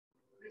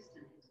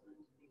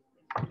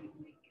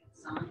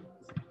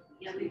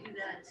we do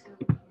that too.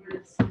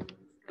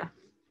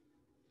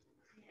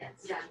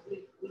 Yes. Yeah,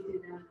 we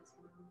do that as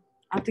well.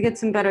 I'll have to get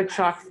some better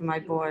chalk for my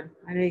board.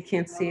 I know you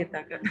can't see it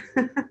that good.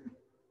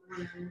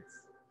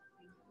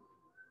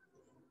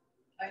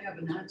 I have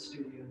an art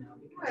studio now.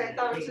 I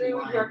thought today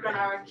we'd work on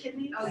our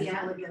kidneys. Oh,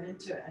 yeah. I get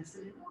into it. I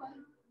said, you know what?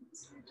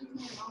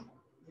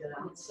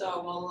 Yeah.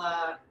 So we'll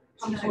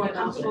come to a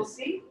comfortable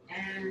seat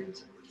and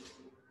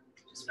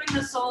just bring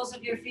the soles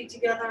of your feet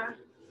together.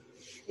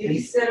 Maybe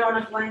sit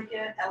on a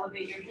blanket,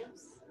 elevate your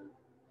hips.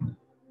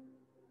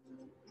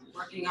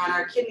 Working on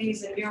our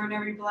kidneys and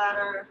urinary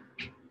bladder.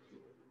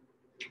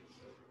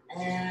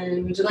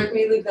 And would you like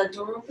me to leave that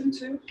door open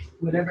too?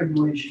 Whatever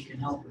noise you can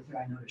help with her.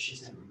 I noticed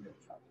she's having real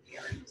trouble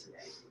hearing today.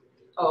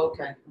 Oh,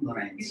 okay.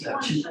 Lorraine, so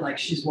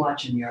she's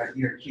watching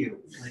your cue,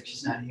 like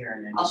she's not hearing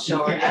anything. I'll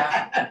show her,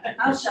 yeah.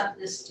 I'll shut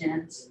this,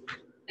 Jens.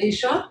 Are you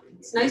sure?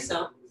 It's nice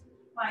out.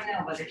 I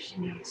know, but if she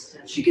needs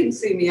to. She can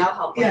see me, I'll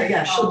help her.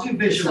 Yeah, she'll do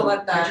visual.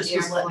 let that I just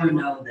was letting her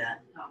know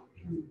that.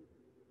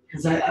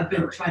 Because I've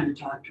been trying to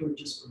talk to her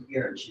just from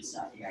here and she's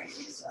not hearing me.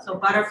 So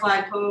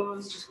butterfly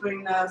pose, just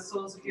bring the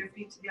soles of your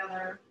feet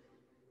together.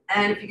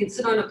 And if you can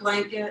sit on a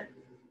blanket,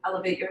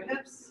 elevate your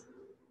hips.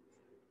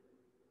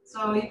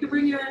 So you can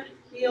bring your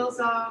heels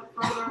out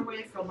further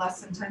away for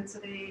less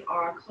intensity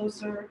or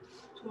closer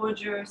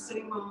towards your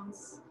sitting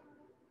bones.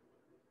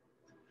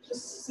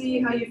 Just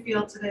see how you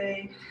feel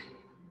today,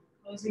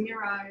 closing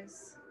your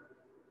eyes.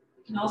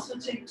 You can also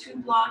take 2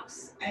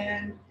 blocks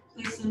and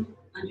place them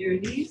under your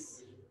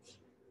knees.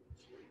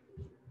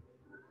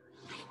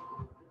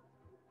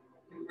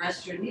 And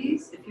rest your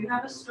knees. If you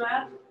have a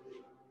strap,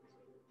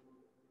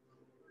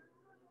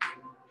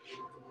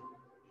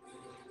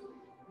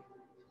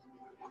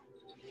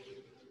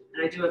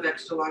 and I do have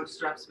extra long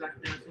straps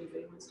back there if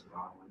anybody wants to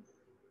borrow one.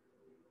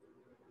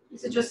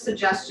 These are just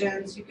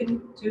suggestions. You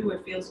can do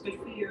what feels good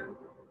for you.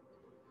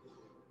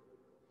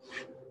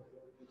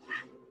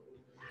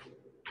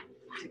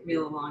 Took me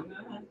a little long.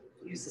 I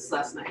used this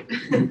last night.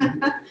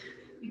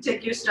 You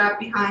take your strap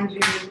behind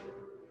you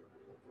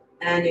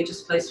and you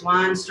just place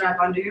one strap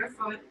under your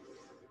foot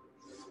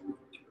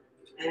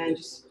and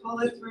just pull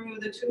it through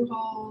the 2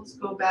 holes,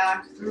 go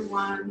back through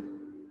one.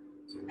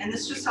 And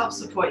this just helps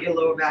support your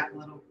lower back a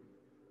little.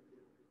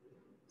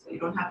 So you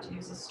don't have to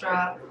use a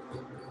strap.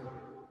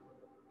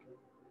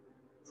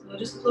 So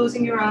just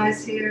closing your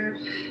eyes here.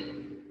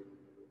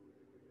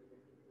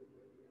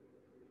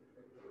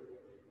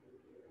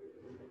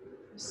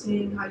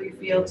 Seeing how you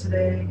feel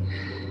today.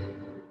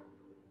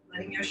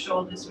 Letting your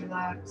shoulders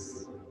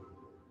relax.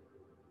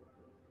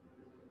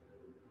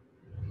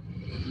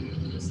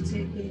 Just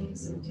taking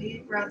some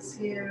deep breaths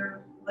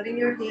here. Letting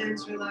your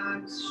hands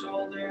relax,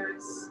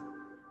 shoulders,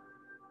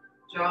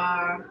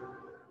 jaw.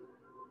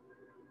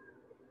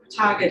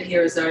 Target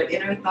here is our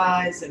inner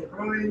thighs and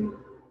groin.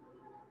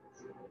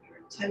 Your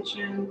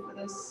intention for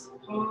this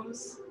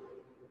pose.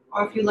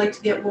 Or if you'd like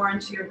to get more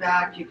into your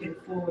back, you can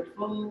forward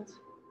fold.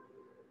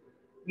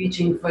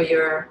 Reaching for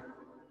your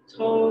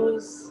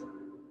toes.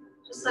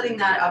 Just letting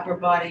that upper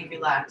body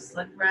relax.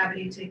 Let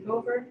gravity take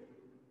over.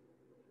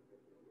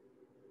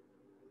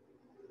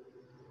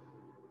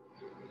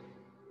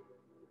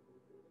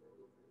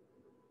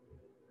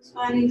 Just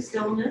finding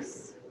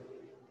stillness.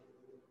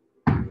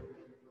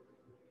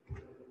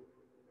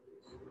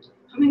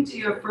 Coming to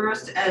your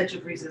first edge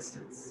of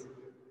resistance.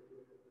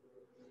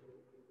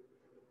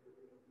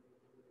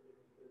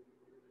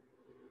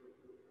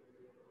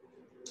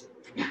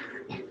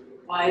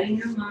 Quieting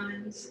your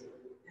minds,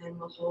 and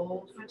we'll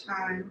hold for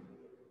time.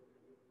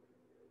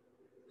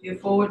 If you're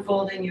forward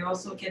folding, you're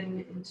also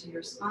getting into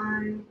your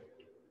spine.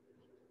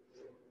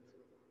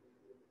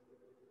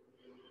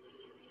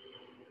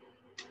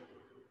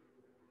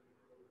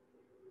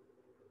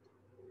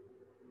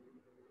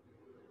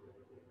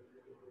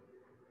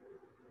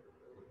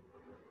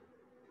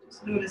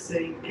 Just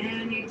noticing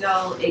any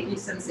dull, achy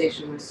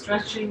sensation. We're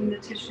stretching the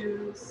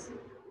tissues.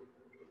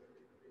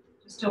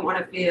 Just don't want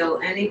to feel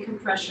any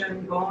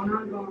compression, bone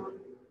on bone.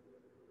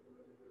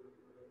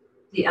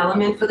 The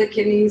element for the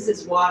kidneys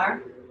is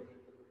water.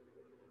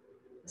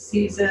 The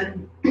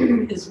season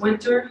is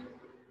winter.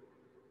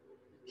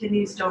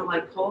 Kidneys don't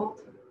like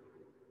cold.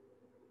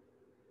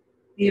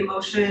 The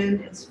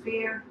emotion is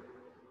fear.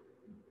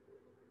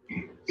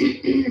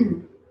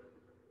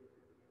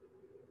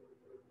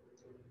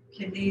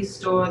 Kidneys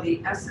store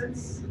the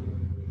essence.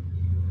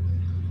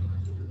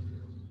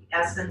 The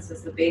essence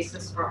is the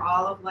basis for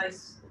all of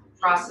life's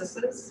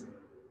processes.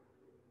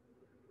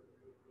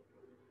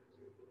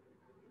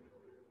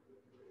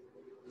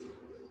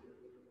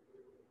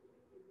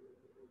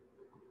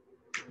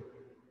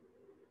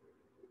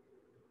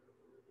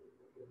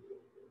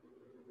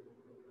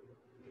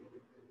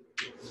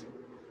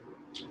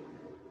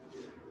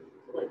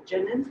 Let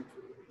gin in.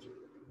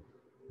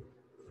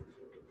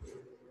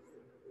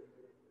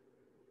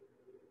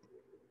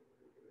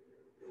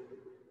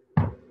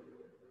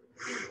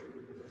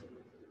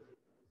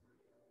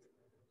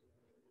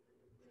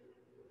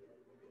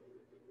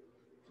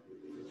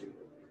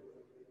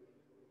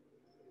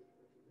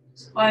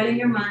 Just quieting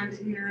your mind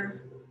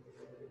here.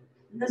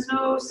 And there's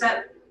no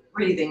set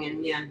breathing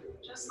in Yin,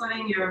 just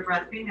letting your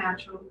breath be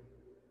natural.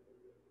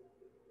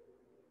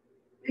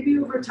 Maybe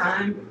over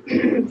time,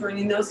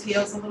 bringing those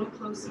heels a little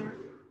closer.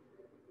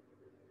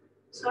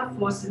 It's not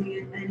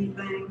forcing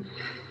anything.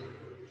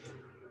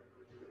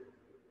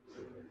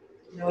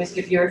 You can always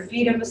give your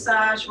feet a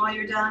massage while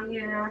you're down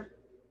here.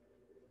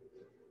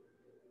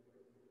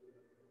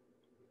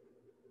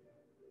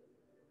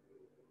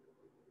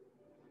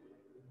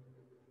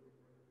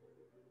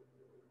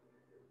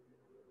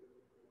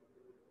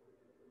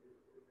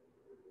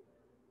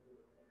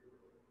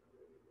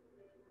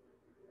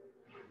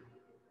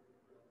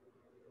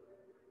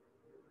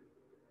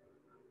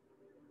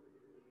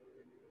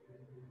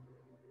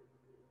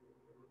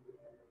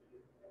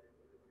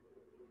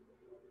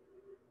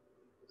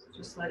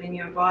 Just letting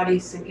your body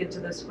sink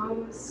into this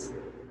pose.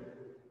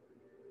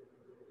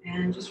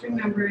 And just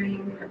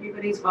remembering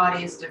everybody's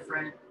body is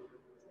different.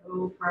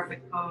 No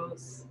perfect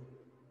pose.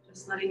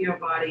 Just letting your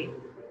body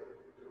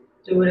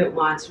do what it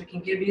wants. We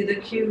can give you the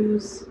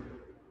cues,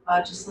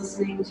 just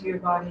listening to your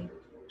body.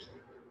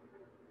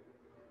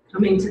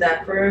 Coming to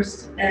that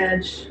first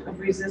edge of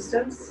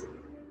resistance.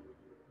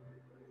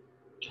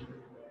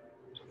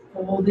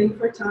 Holding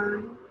for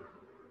time.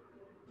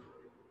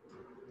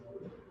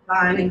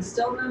 Finding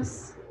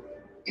stillness.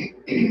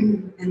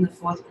 And the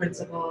fourth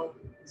principle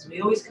is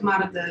we always come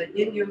out of the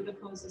Yin Yoga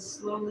poses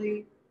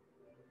slowly.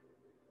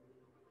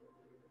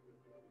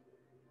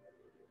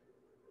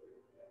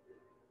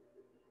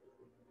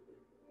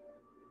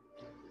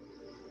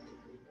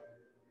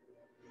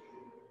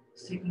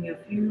 Just taking a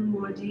few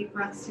more deep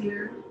breaths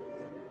here.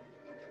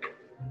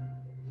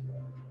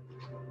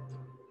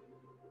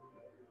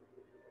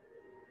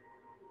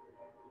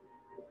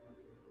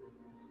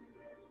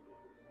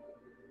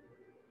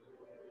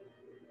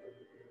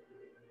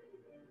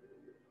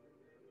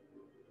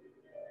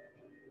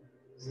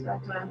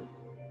 Start to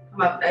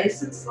come up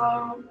nice and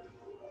slow.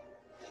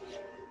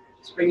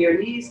 Just bring your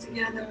knees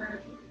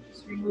together.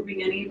 Just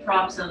removing any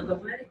props out of the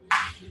way.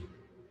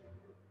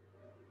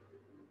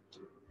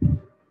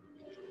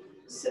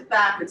 Sit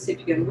back and see if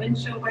you can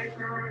windshield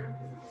wiper.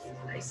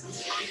 Nice and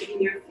slow,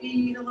 getting your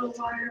feet a little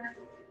wider.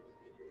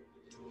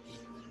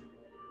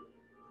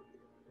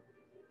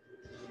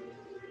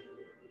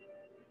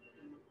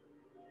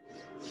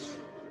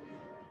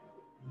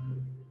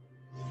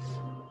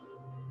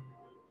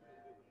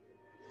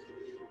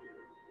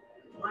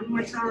 One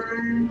more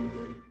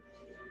time.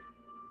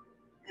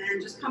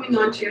 And just coming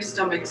onto your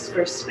stomachs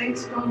for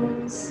Sphinx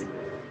pose.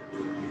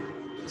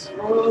 Just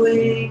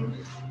rolling.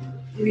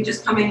 Maybe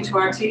just coming to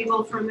our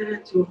table for a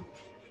minute to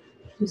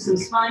do some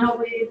spinal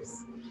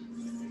waves.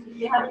 If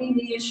you have any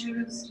knee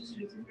issues, just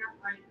using your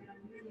right hand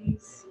on your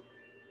knees.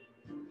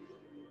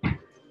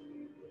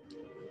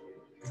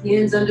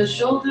 Hands under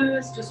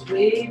shoulders, just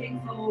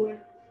waving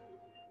forward.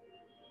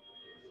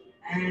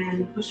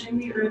 And pushing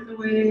the earth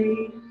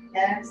away.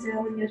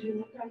 Exhaling as you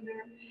look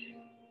under.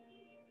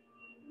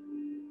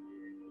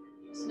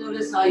 Just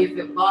notice how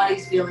your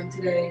body's feeling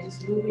today.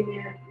 Just moving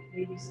it,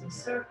 maybe some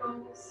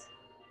circles.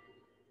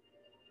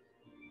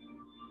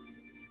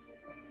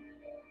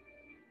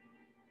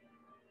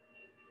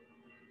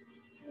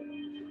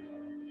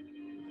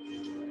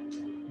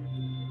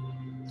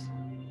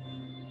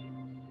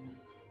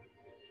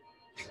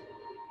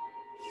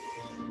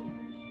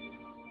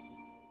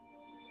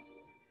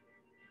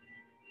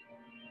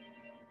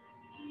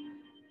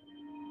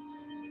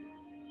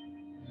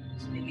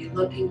 Just maybe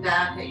looking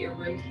back at your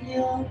right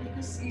heel, make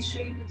a C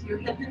shape with your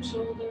hip and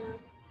shoulder.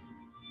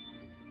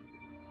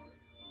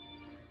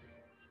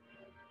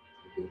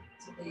 To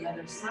the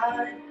other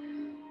side.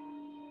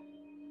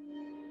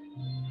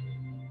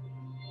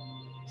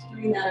 Just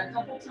doing that a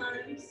couple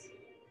times.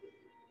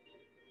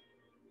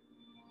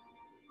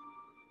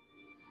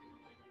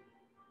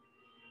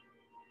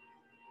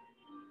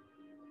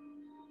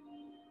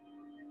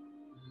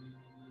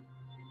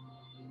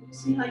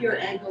 See how your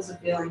ankles are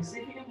feeling. See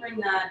if you can bring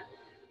that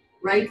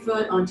right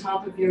foot on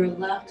top of your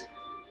left.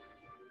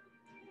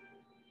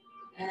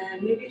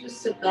 And maybe just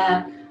sit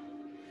back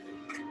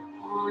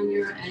on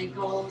your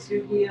ankles,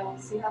 your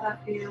heels. See how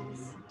that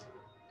feels.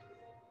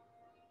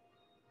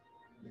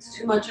 It's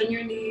too much on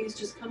your knees,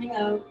 just coming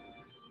out.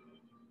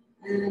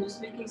 And then just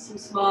making some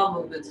small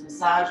movements,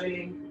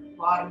 massaging the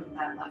bottom of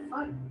that left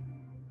foot.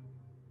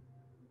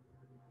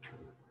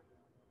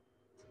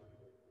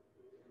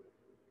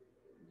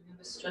 We're going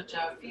to stretch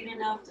our feet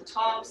enough, the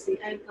tops,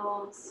 the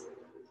ankles.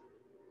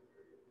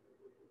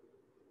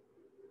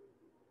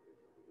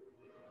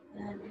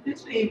 And if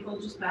it's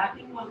painful, just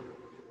backing up.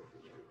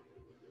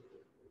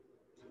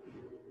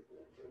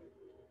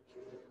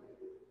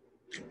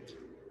 So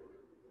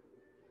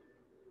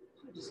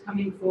just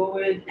coming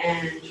forward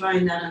and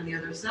trying that on the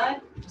other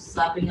side. Just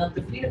slapping up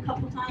the feet a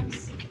couple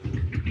times.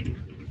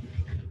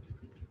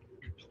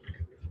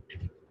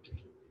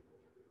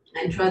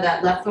 And try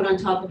that left foot on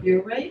top of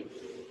your right.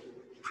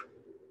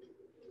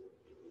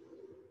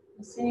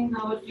 Seeing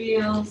how it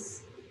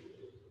feels.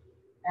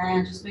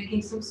 And just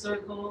making some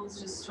circles,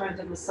 just trying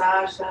to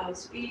massage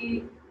those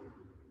feet,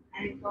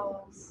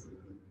 ankles.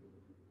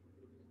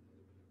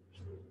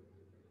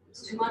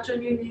 it's too much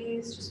on your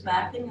knees, just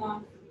backing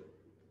off.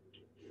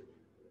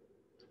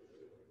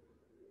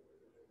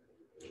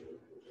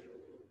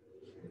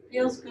 If it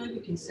feels good,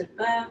 you can sit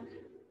back.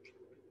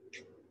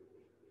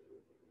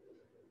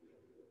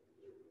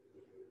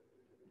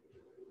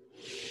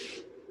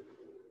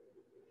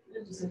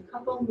 And just a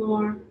couple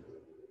more.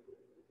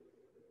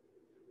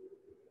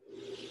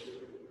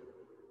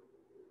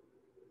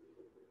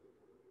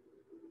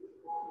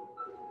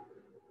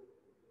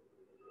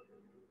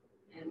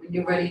 And when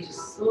you're ready,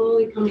 just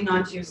slowly coming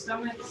onto your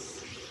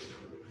stomachs.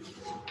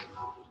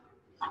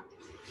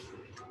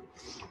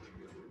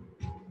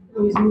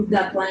 Always move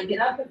that blanket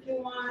up if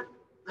you want,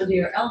 under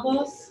your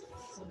elbows.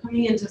 So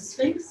coming into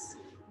Sphinx,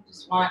 we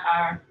just want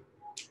our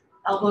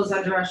elbows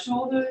under our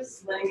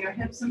shoulders, letting your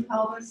hips and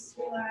pelvis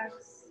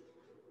relax,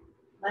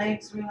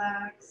 legs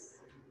relax.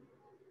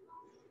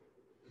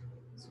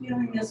 Just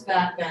feeling this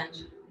back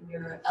bend in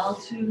your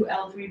L2,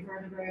 L3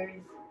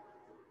 vertebrae.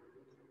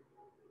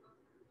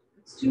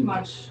 If it's too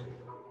much,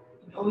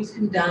 you can always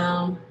come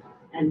down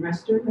and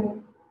rest your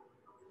head.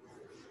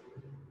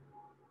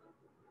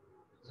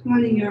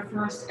 Finding your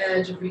first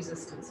edge of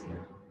resistance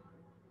here.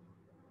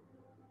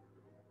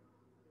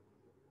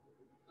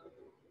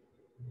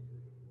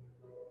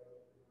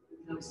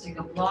 Let's take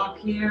a block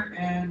here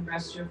and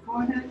rest your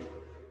forehead.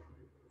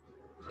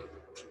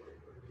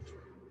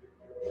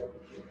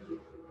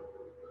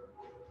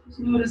 Just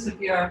notice if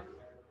you're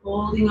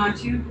holding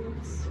onto your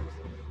glutes.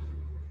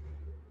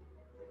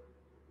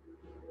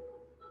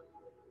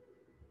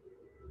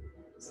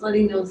 Just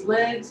letting those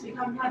legs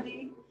become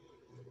heavy.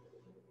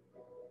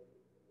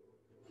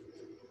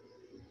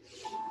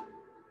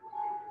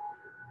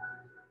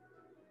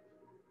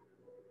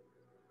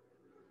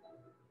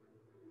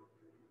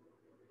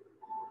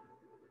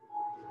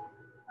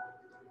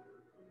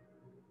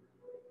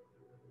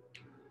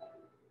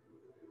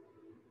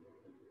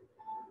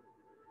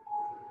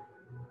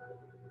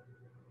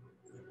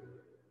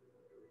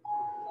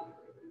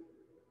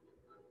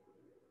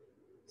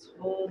 Just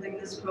holding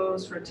this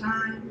pose for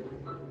time.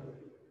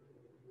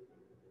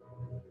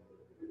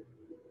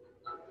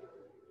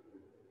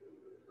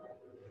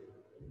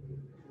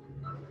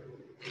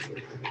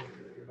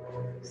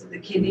 So the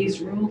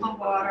kidneys rule the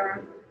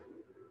water.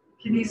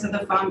 Kidneys are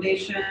the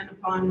foundation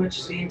upon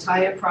which the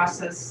entire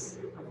process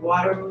of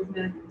water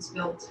movement is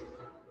built.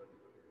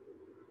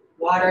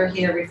 Water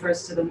here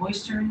refers to the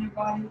moisture in your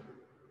body.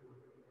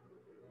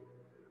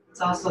 It's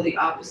also the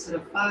opposite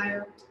of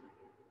fire.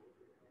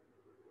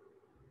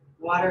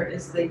 Water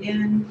is the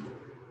yin,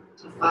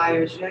 to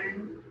fire is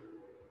yang.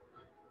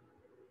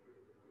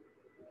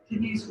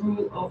 Kidneys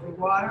rule over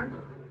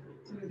water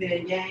through their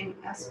yang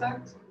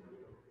aspect,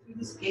 through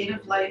this gate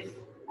of life,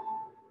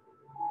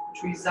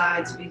 which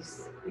resides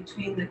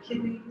between the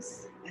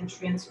kidneys and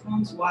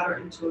transforms water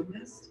into a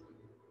mist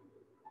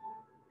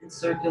and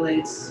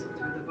circulates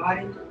through the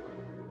body.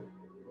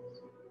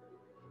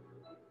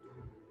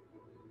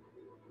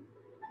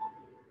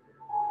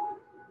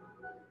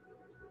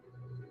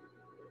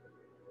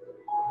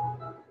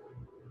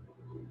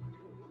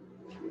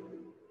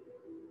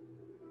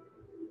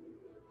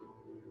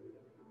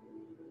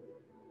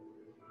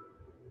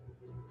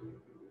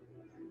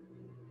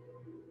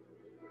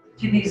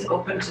 Kidneys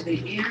open to the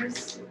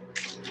ears.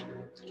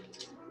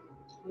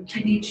 When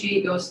kidney chi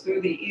goes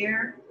through the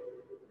ear,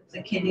 if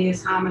the kidney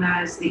is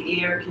harmonized, the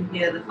ear can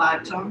hear the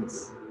 5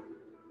 tones.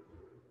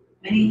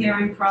 Many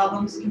hearing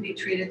problems can be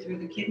treated through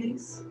the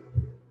kidneys.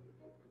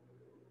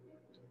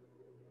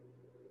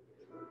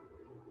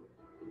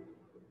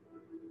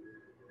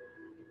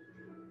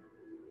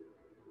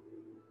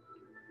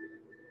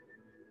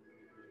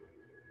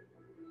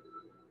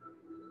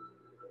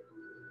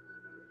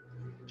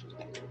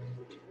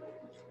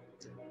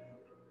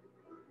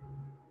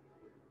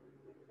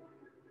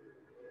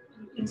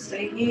 You can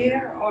stay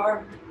here,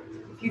 or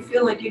if you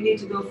feel like you need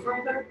to go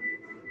further,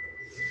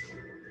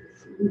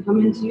 you can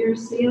come into your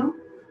seal.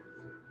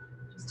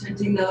 Just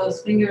tenting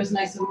those fingers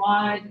nice and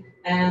wide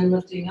and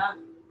lifting up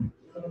a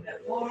little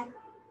bit more.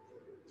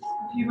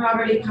 If you've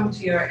already come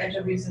to your edge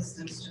of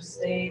resistance, just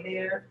stay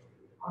there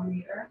on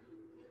the earth.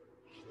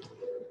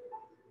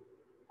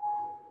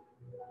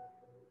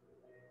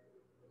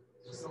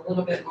 Just a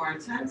little bit more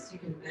intense. You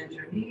can bend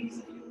your knees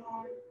if you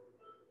want.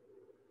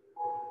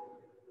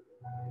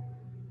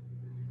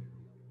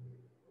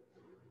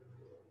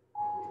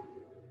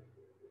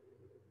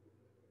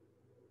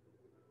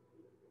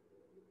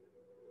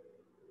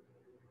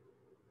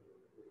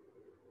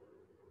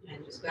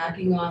 And just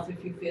backing off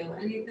if you feel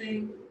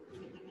anything,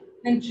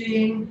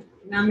 pinching,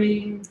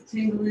 numbing,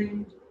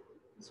 tingling.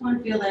 Just want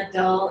to feel that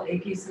dull,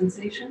 achy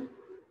sensation.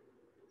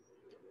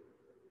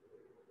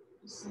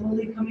 Just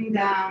slowly coming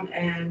down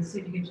and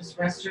see if you can just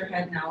rest your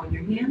head now on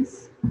your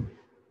hands.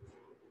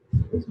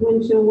 Just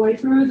windshield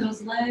wiper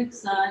those legs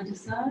side to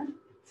side,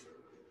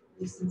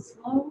 nice and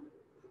slow.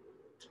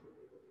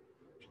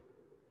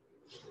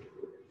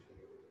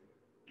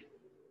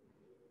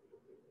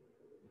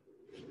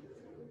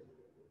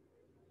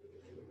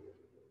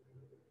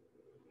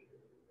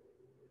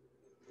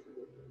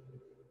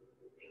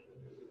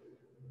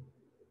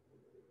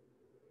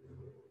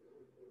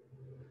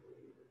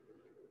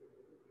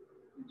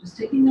 Just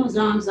taking those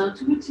arms out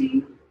to a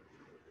T.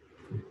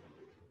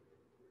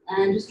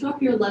 And just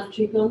drop your left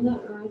cheek on the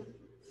earth.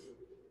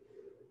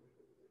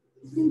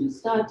 You can just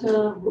start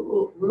to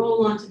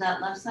roll onto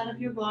that left side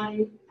of your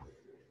body.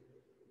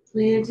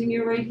 Planting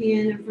your right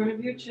hand in front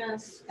of your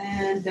chest.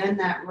 And bend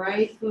that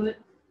right foot.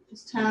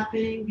 Just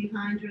tapping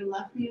behind your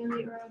left knee on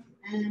the earth.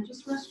 And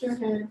just rest your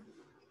head.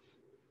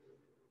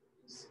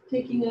 Just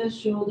taking a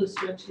shoulder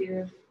stretch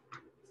here.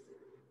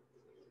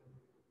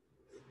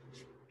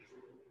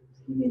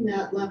 Keeping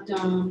that left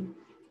arm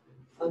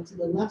onto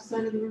the left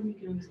side of the room. You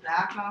can always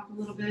back off a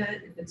little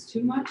bit. If it's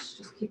too much,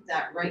 just keep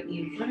that right knee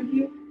in front of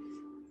you.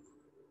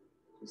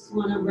 Just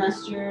want to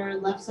rest your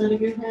left side of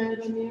your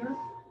head on the earth.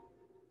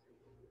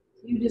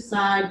 You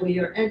decide where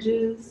your edge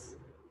is.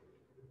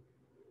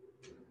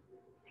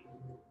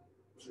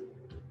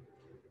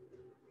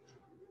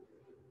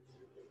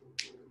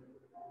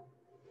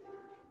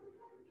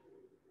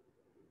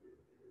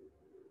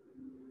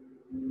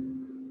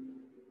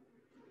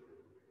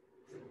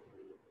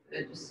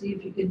 Good. Just see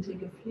if you can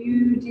take a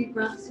few deep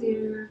breaths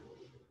here.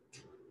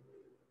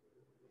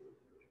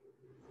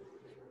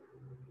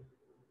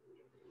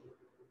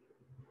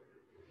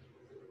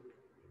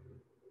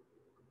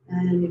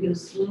 And you're going to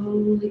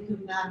slowly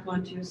come back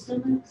onto your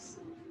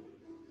stomachs.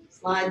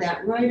 Slide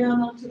that right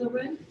arm out to the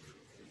right.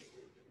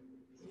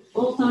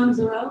 Both arms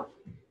are out.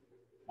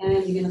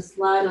 And you're going to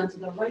slide onto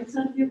the right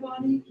side of your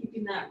body,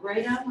 keeping that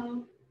right arm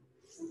out.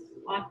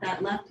 Walk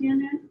that left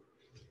hand in.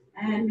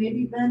 And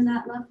maybe bend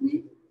that left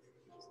knee.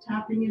 Just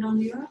tapping it on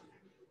the earth.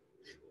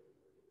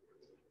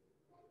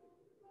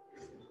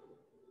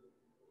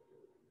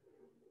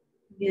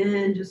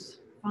 Again, just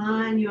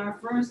find your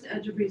first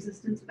edge of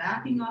resistance,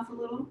 backing off a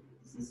little.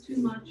 This is too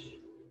much.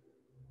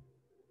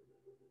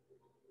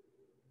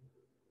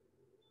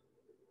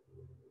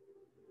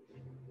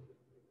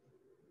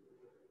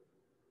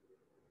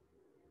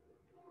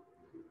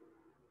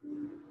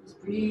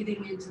 Just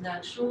breathing into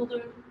that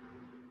shoulder.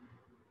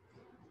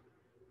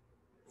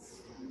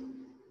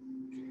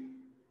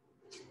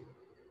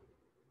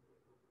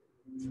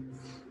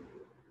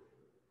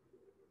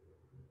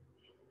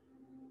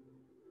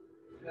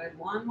 Good.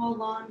 One more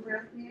long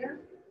breath here.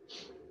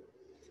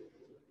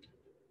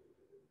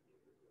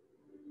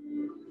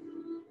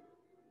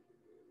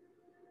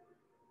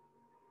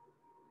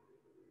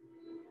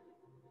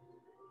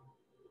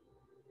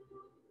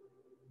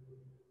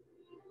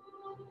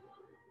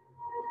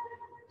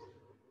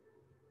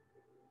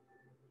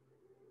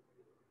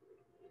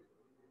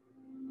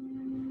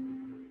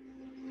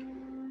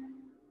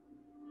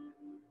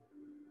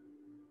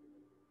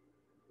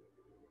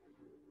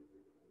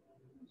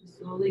 Just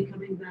slowly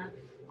coming back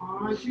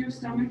onto your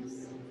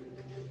stomachs.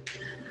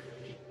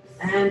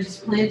 And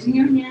just planting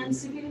your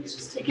hands again.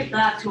 Just take it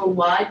back to a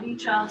wide knee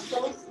child's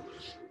pose.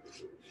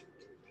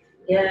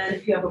 Again,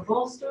 if you have a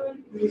bolster,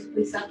 please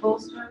place that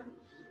bolster.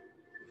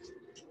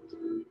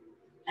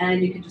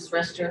 And you can just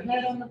rest your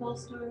head on the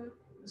bolster,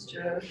 rest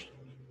your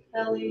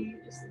belly,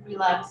 just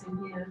relaxing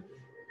here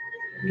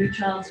in your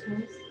child's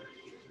pose.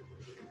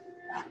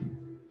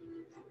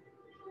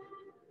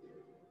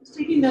 Just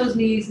taking those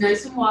knees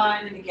nice and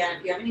wide. And again,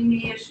 if you have any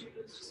knee issues,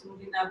 just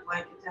moving that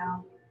blanket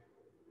down.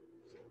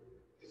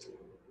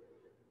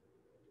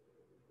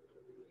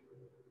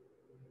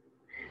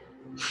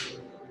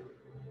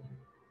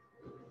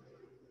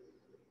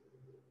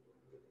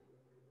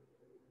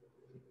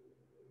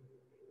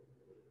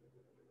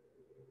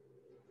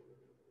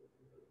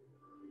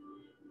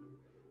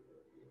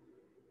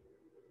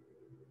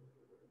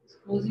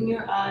 Just closing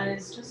your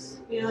eyes,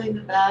 just feeling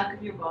the back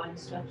of your body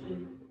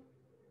stretching.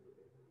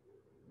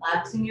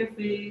 Relaxing your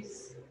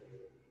face,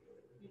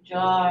 your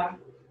jaw,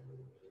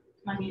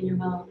 tongue in your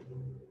mouth.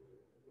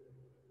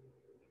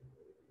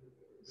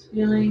 Just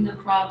feeling the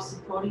props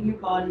supporting your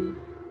body.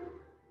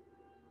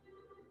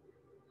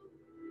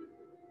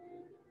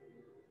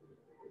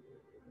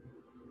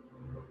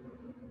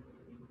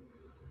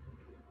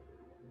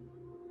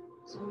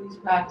 So always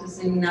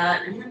practicing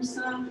that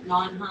ahimsa,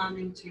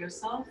 non-harming to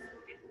yourself,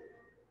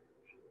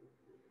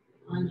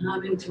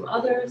 non-harming to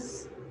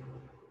others.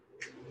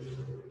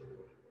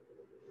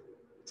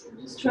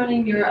 Just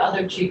turning your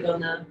other cheek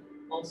on the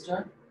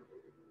bolster.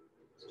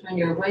 Just turn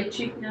your right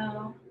cheek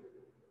now.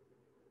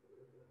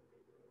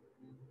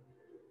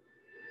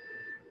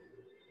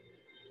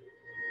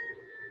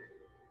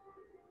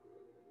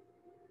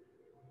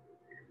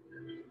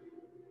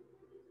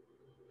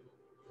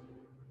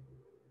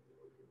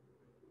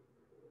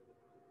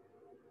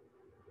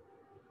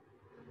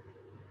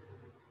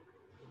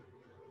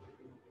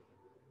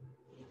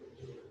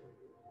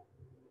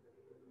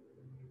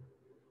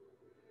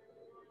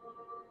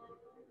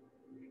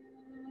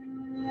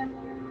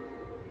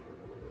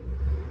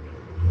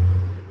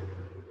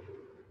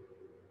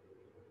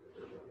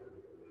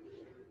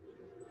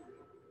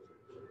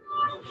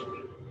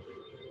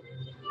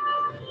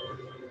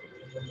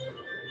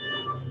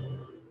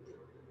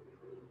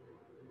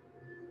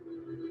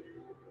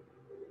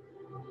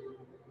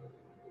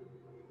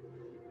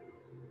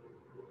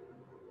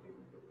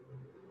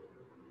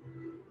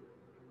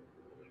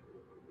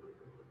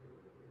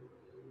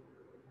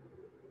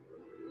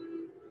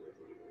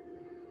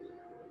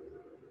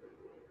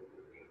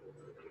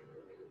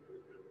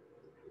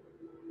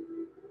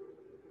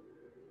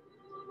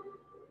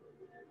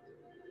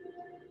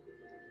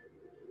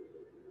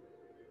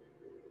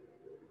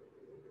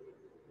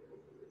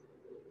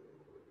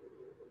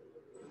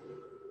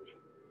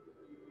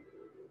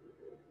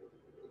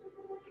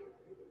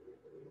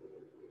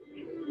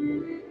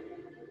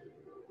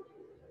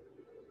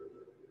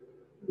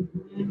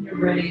 You're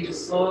ready,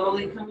 just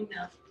slowly coming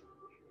up.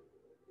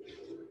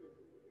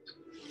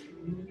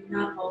 Moving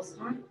that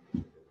holster.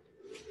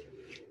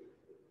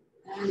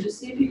 And just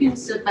see if you can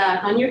sit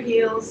back on your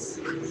heels.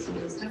 So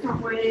there's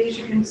different ways.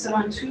 You can sit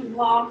on 2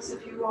 blocks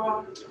if you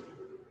want.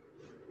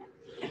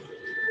 You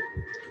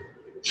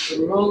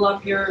can roll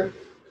up your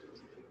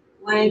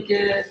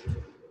blanket.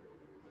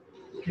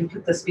 You can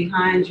put this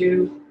behind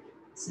you,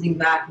 sitting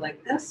back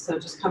like this. So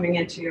just coming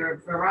into your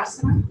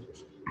Virasana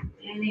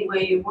any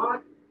way you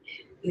want.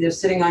 Either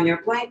sitting on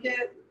your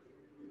blanket,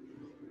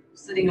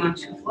 sitting on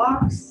 2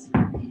 blocks.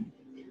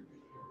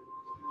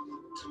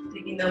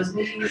 Taking those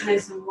knees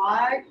nice and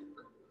wide.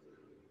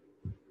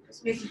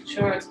 Just making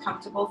sure it's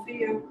comfortable for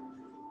you.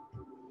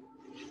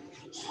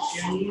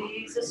 Your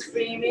knees are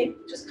screaming.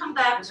 Just come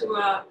back to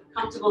a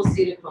comfortable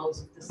seated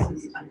pose if this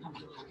is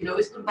uncomfortable. You can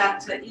always come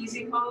back to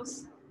easy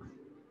pose.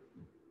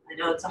 I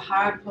know it's a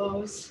hard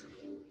pose,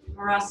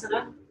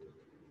 Virasana.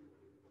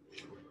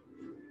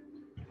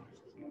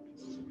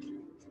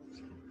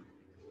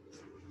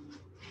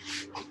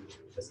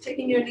 Just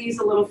taking your knees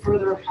a little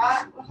further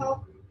apart will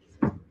help.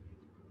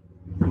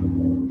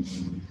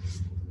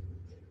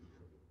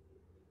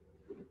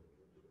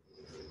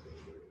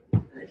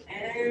 Good.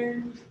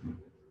 And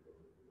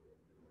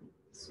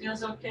this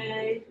feels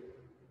okay.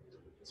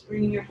 Just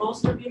bringing your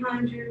bolster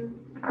behind you.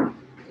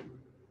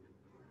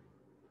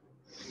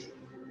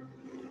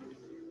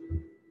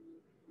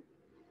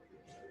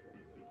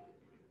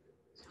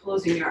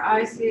 Closing your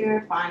eyes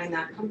here, finding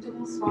that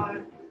comfortable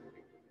spot.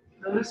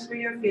 Notice where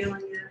you're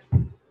feeling it.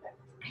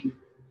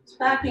 Just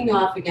backing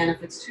off again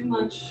if it's too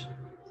much.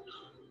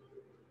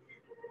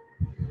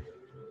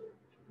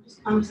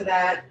 Just come to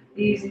that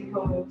easy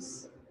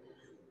pose.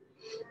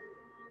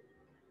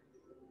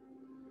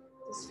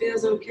 This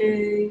feels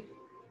okay.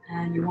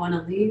 And you want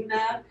to lean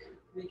back,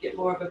 make it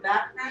more of a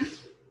back bend.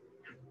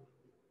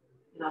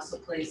 You can also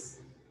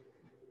place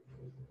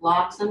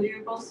blocks under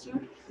your bolster,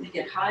 make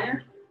it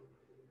higher.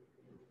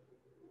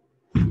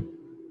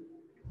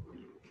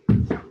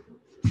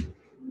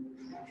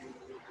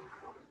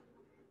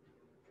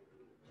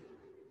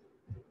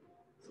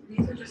 So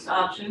these are just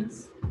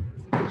options.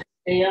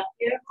 Stay up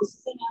here. This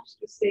is enough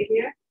to stay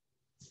here.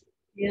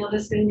 Feel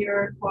this in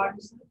your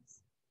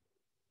quadriceps.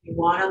 You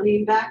want to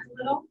lean back a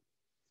little.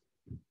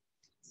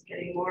 It's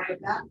getting more of a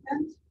back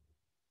bend.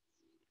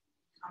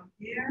 Come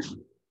here.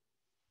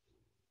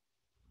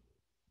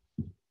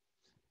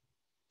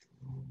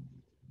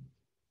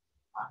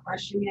 Not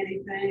rushing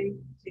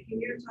anything,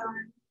 taking your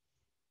time.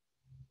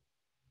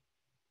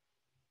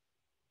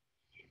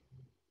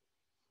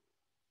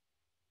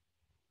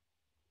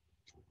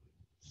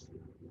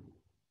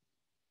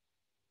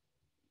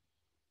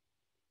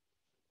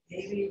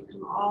 Maybe you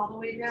come all the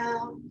way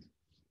down.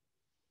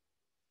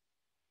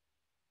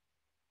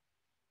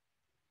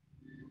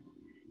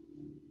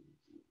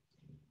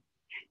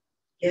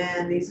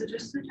 Again, these are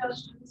just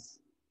suggestions.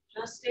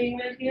 Just staying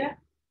right here.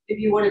 If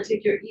you want to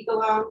take your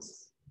eagle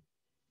arms,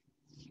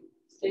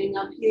 staying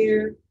up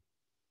here,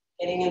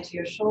 getting into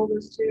your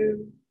shoulders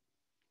too.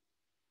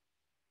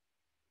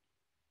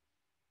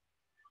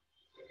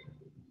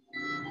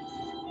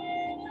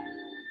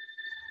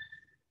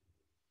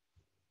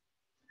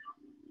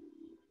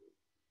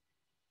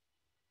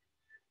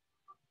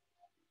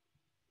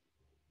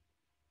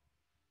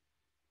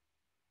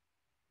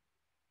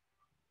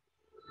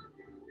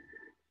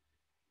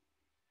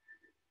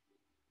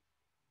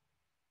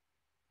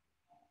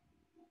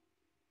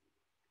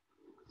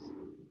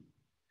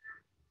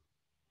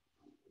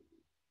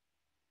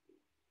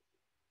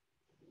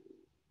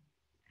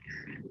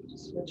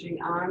 Just switching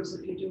arms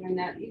if you're doing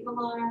that eagle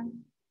arm.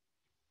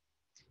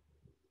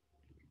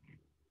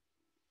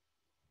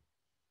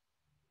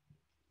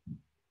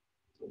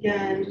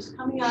 Again, just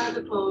coming out of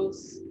the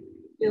pose,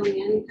 feeling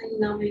anything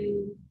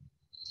numbing,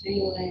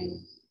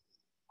 tingling,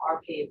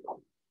 or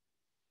painful.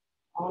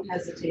 Don't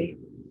hesitate.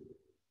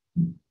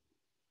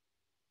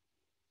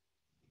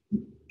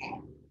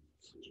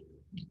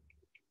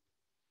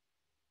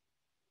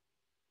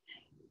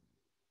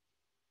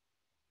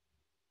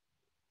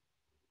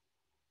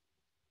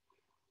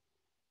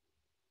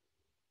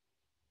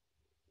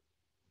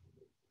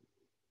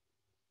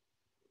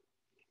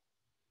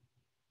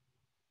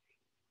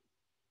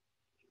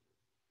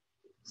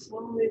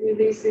 Slowly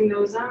releasing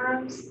those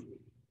arms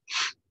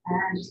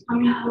and just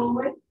coming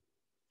forward.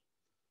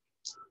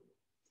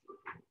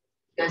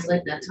 You guys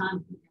like that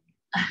time?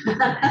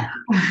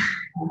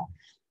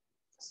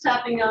 Just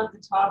tapping out the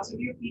tops of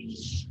your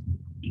feet.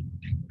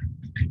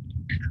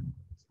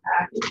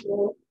 Back and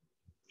forth.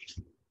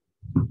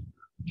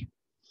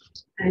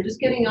 And just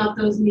getting off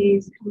those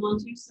knees. Come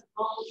onto your sit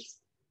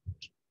bones.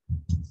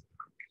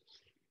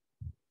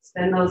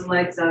 Extend those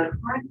legs out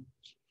front.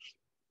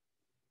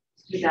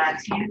 Do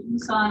that hand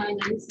massage.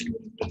 Nice and easy.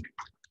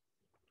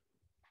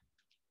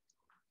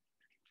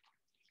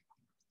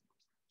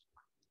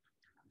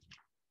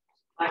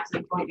 Relax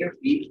and point your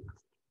feet.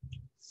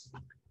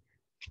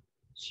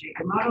 Shake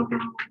them out a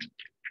little.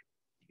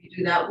 You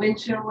do that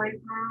windshield wiper.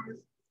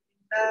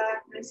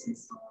 Back, nice and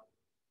slow.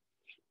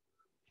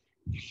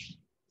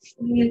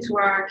 Moving into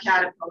our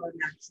caterpillar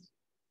next.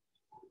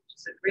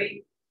 Just a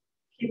great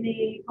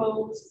kidney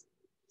pose.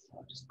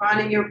 So just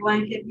finding your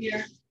blanket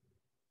here.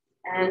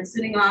 And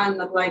sitting on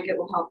the blanket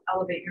will help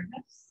elevate your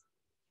hips.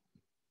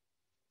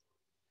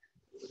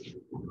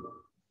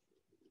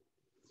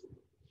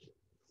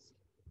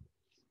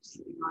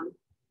 Sitting on the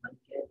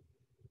blanket.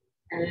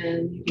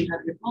 And you can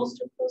have your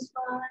bolster close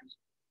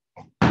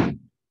by.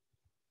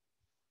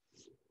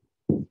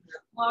 Your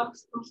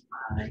blocks close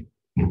by.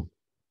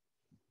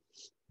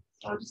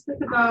 So just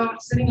think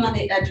about sitting on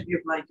the edge of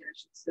your blanket, I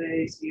should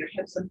say, so your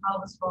hips and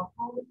pelvis fall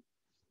forward.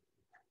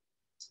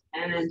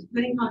 And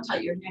depending how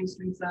tight your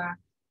hamstrings are,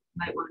 you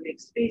might want to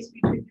make space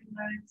between your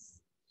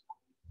legs.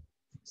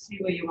 See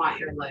where you want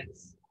your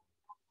legs.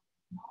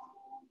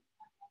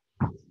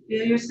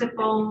 Feel your sit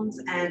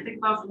bones and think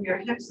about from your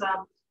hips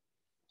up,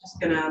 just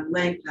gonna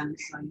lengthen.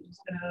 So you're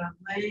just gonna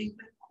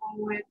lengthen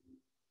forward,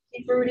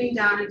 keep rooting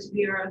down into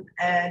the earth,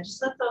 and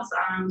just let those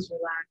arms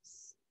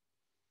relax.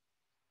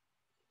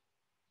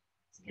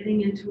 It's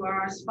getting into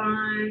our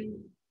spine,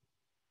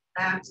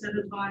 back to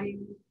the body,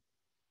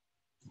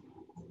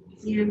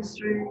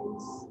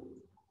 hamstrings.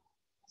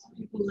 Some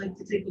people like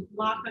to take a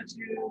block or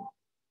two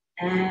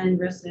and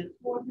rest their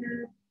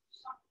forehead.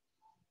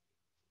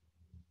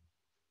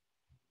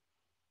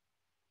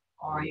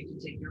 Or you can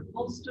take your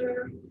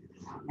bolster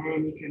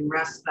and you can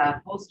rest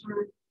that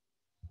bolster.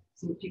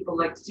 Some people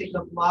like to take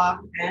a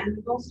block and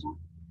the bolster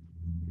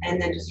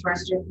and then just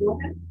rest your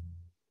forehead.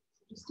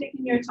 So just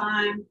taking your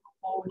time,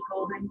 forward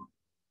folding.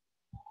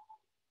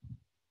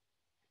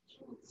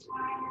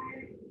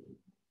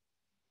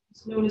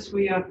 Just notice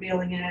where you're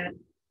feeling it,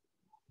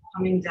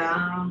 coming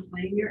down,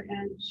 playing your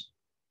edge.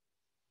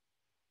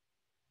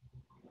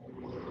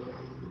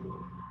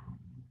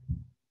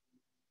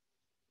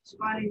 Just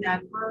finding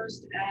that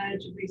first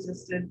edge of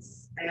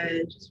resistance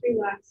and just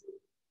relaxing.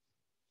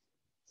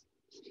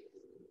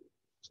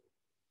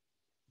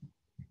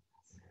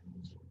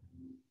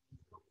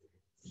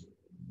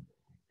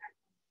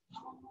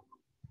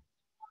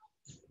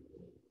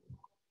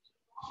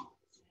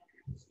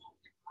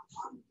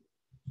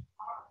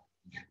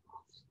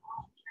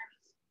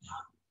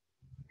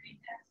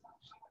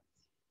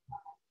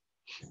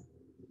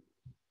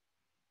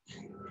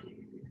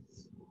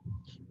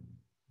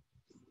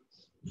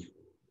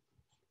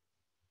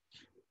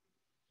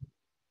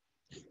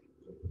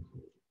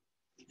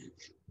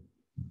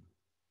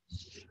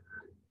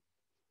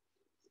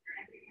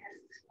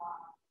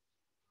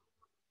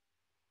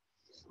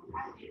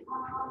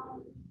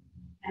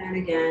 And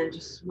again,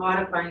 just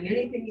modifying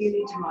anything you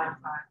need to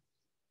modify.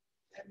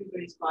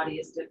 Everybody's body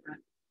is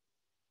different.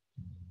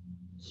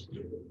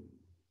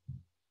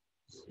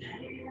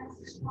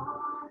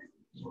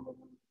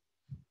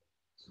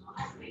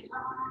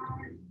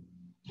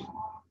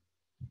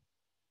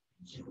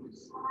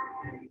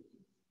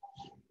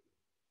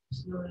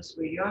 Just notice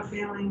where you're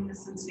feeling the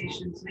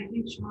sensations,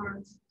 making sure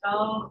it's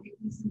dull,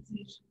 aching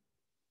sensation.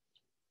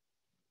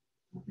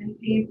 Nothing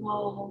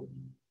painful,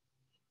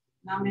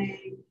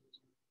 numbing,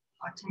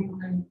 or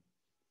tingling.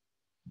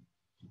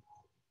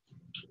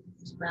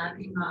 Just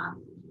wrapping up.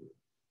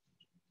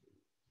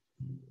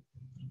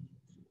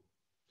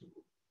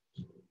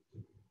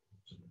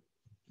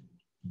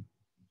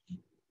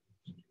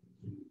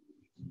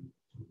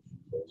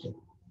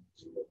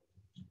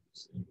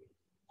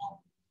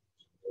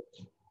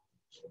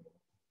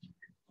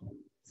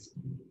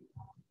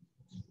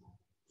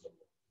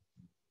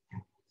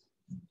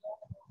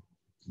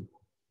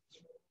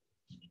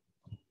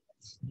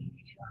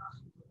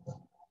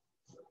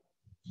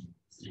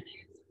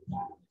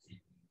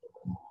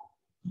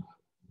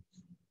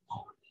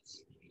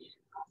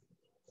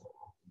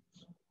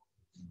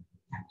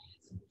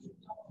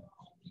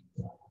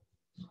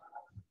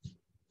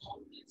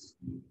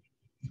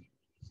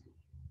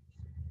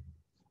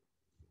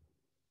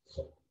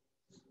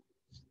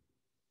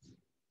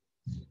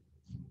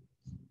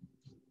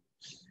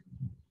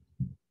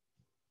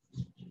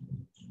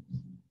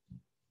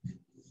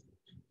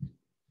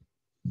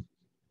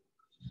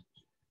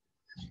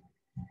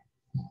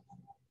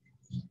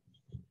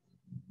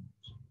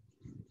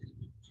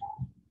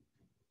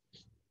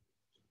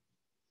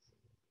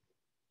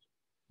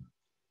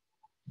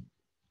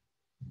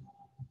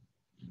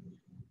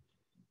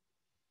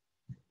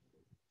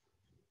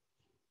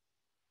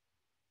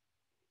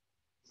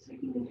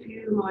 Taking a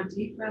few more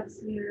deep breaths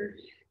here.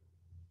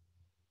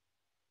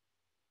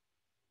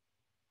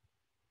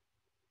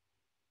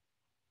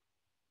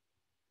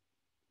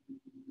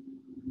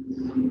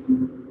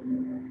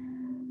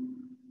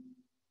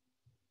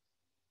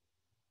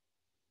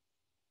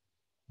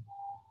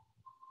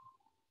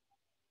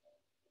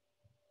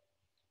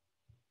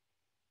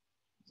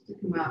 To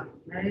come out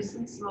nice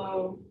and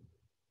slow.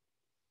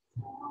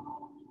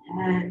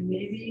 And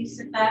maybe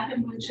sit back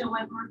and windshield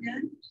wiper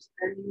again. Just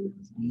bending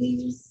those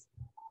knees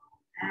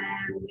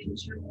and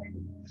windshield wiper.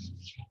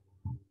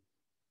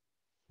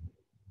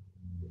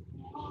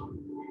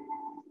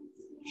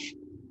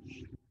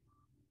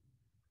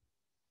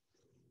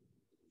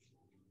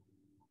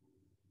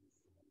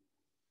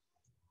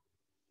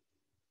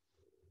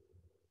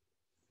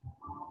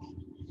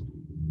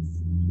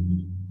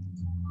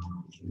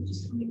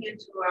 Just coming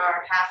into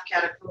our half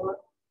caterpillar,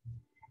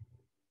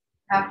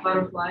 half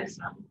butterfly,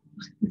 so I'm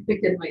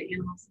thinking my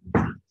animals,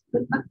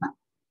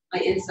 my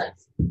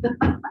insects.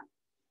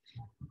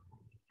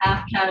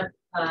 Half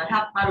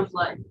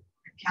butterfly,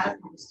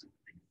 caterpillars.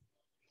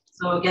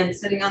 So again,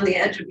 sitting on the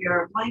edge of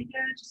your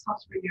blanket just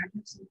helps bring your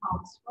hips and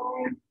palms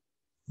forward.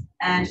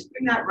 And just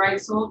bring that right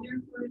sole of your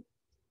foot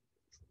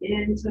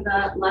into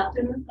that left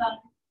inner thigh.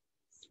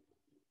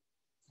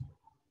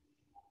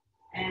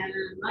 And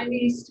my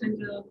knees tend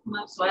to come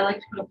up, so I like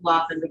to put a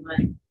block under my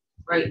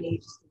right knee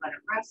just to let it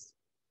rest.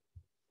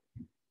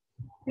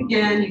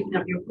 Again, you can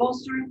have your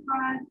bolster in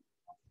front.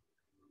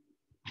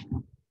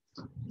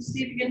 Just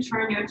see if you can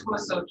turn your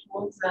torso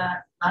towards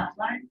that left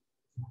leg.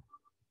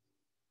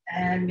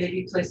 And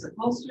maybe place a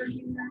bolster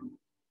here.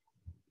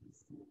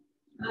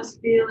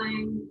 Just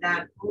feeling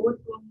that forward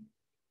fold.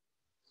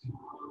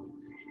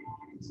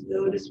 Just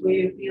notice where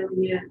you're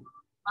feeling it.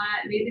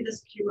 Maybe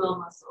this QL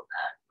muscle,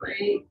 that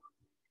right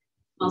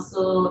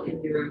muscle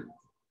in your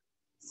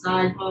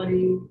side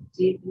body,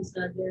 deep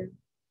inside there.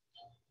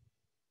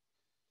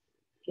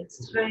 Get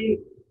straight.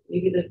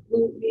 Maybe the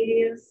glute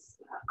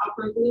medius,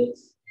 upper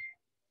glutes.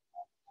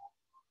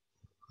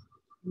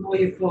 The more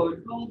you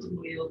forward fold, the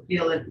more you'll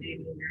feel it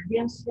maybe in your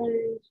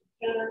hamstrings.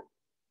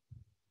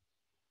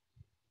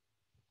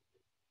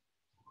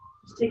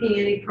 Just taking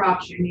any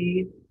props you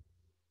need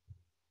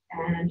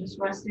and just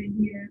resting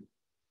here.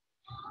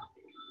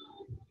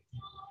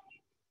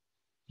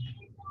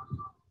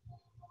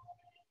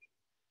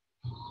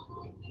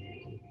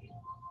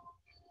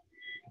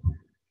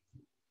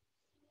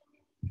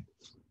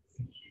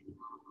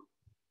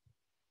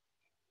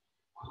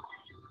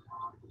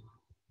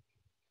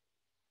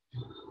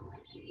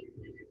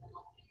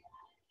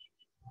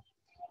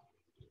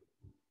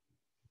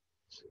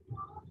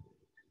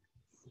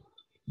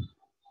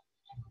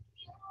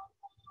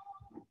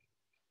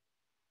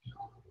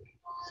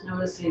 Just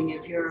noticing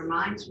if your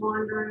mind's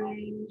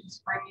wandering,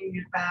 just bringing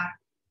it back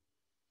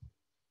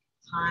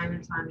time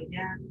and time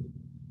again.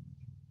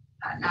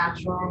 That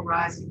natural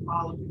rise and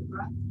fall of your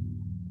breath.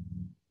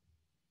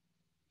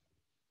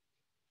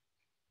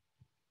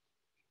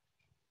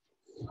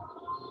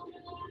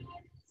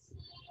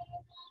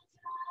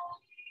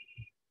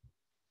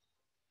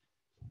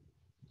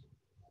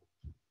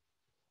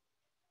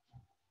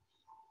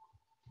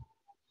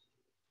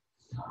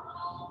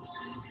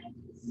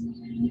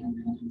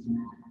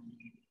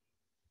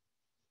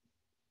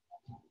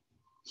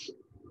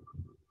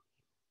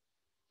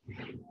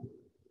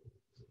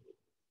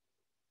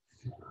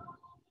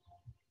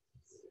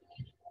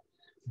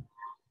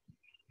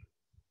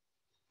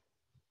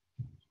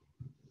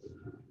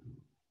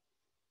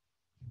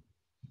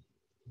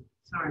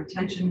 So our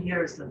intention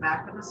here is the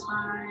back of the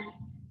spine,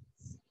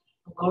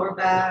 the lower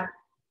back,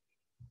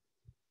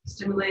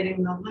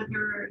 stimulating the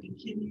liver and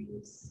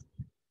kidneys,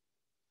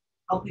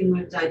 helping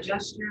with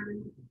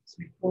digestion as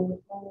we forward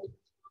fold.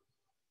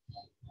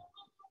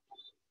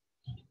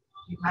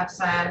 You have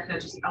sciatica,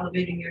 just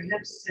elevating your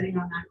hips, sitting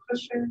on that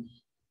cushion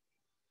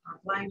or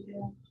blanket.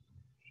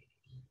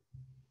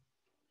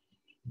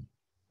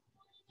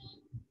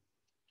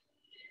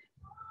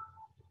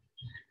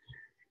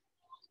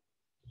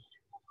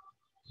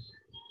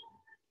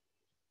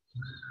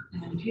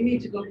 And if you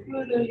need to go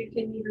further, you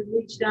can either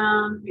reach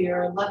down for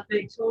your left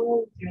big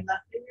toe with your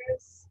left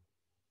fingers,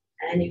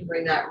 and you can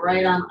bring that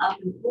right arm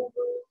up and over.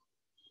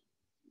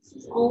 This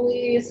is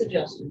only a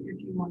suggestion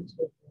if you want to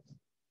go further.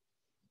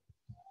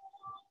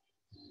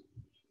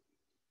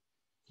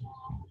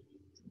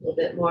 A little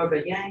bit more of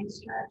a yang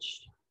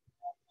stretch.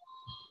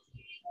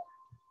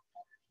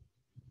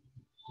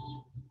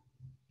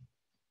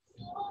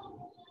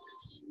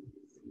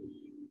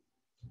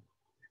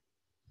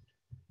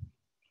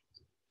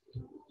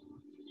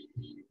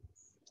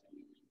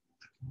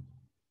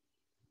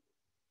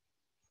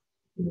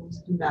 We'll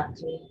just come back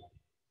to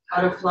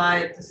butterfly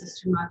if this is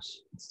too much.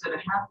 Instead of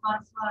half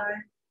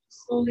butterfly,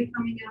 slowly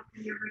coming up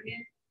in your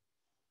meridian.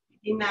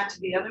 Taking that to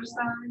the other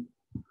side.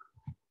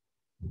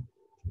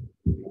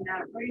 Bring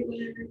that right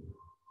leg.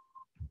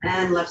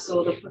 And left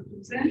shoulder foot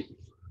comes in.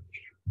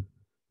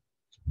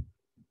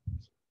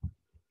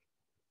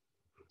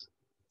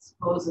 This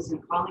pose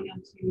isn't calling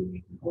out to you.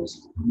 You can always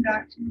just come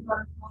back to your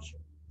butterfly.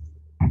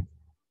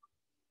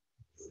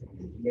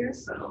 Here,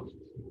 so,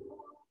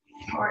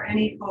 or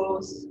any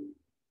pose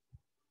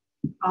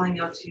calling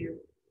out to you.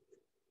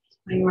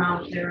 Playing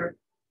around with their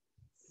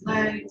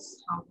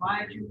legs, how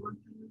wide you want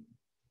them.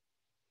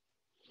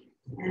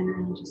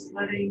 And just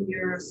letting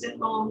your sit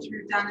bones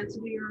root down into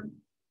the earth.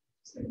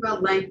 Just think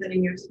about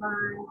lengthening your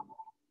spine.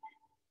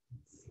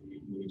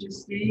 And you're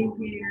just staying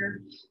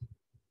here.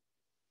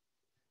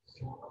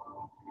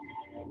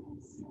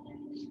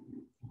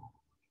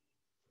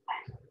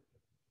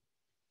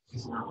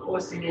 Just not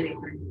forcing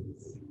anything.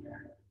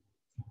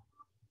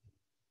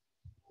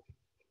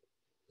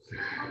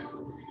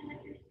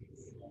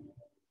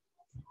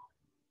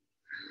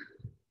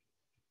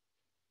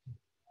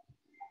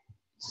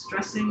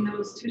 Stressing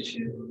those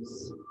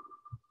tissues.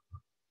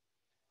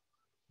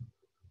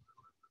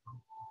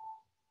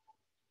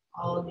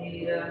 All all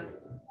need a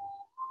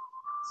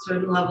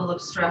certain level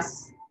of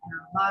stress in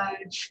our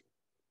lives,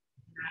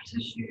 in our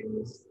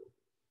tissues.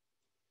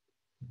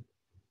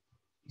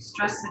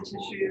 Stress the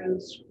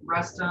tissues,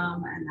 rest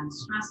them, and then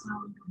stress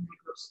them, and they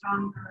grow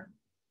stronger.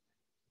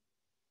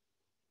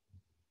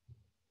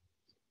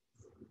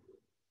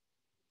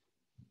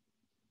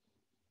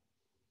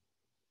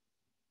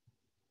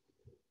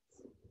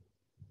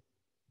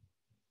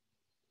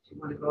 If you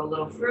want to go a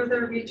little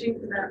further, reaching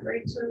for that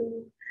right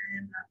toe,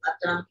 and that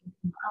left arm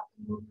can come up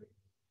a little bit.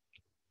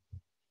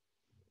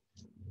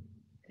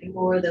 Getting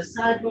more of the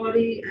side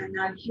body and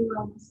that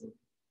QL muscle.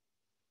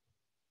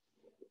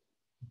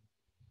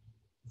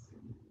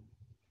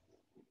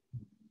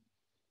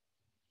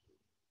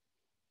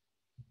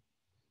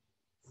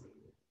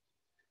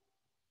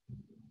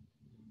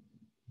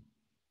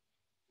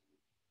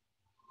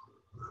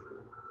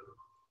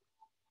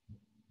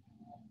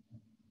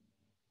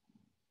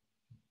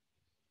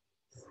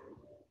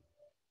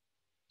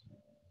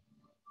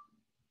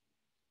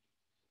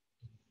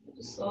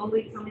 Just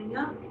slowly coming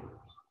up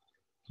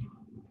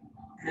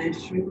and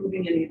just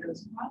removing any of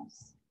those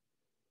props.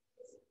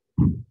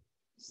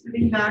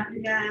 Sitting back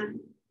again.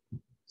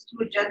 Just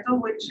do a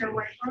gentle windshield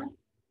wiper.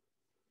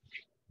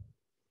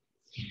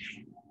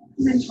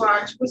 And then to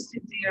our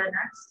twisted deer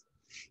next.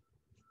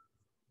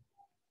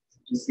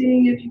 Just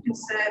seeing if you can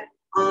sit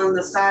on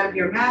the side of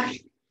your mat,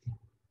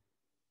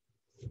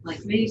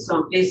 like me.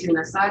 So I'm facing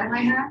the side of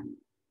my mat.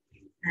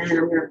 And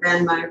I'm going to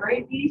bend my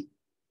right knee.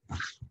 I'm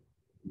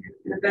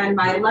going to bend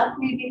my left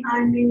knee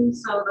behind me.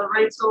 So the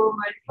right sole of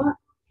my foot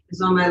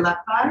is on my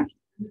left thigh. I'm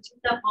going to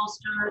take that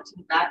bolster to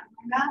the back of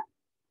my mat.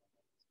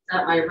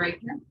 At my right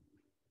hip.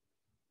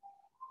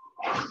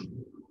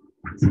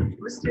 So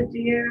twisted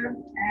deer,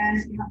 and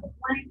if you have a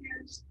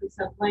blanket, just place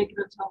that blanket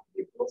on top of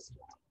your bolster.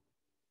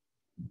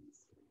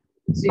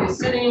 So you're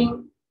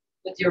sitting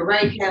with your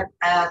right hip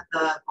at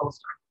the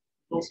bolster.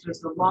 Bolster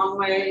is the long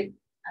way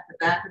at the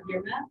back of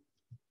your mat,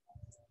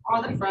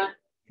 or the front,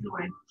 either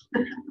way.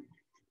 I'm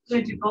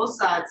going to do both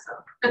sides, so.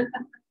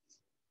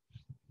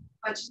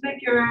 But just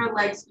make your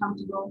legs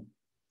comfortable.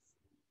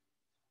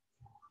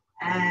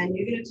 And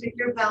you're going to take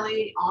your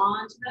belly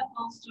onto that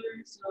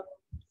bolster. So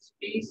just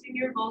facing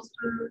your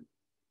bolster,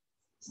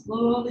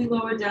 slowly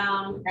lower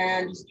down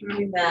and just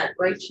turning that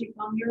right cheek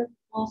on your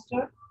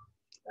bolster.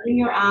 Letting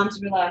your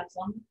arms relax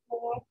on the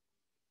floor.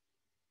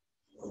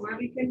 Where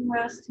we can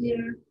rest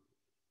here.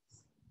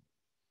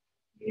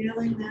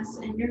 Feeling this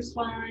in your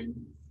spine.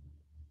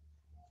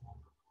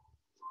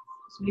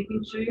 Just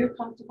making sure you're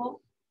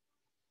comfortable.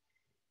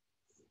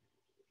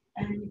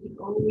 And you can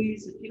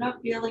always, if you're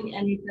not feeling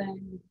anything,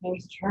 you can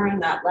always turn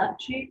that left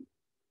cheek.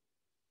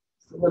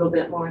 It's a little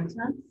bit more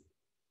intense.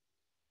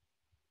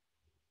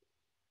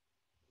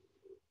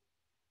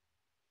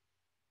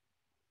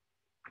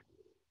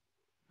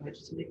 But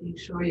just making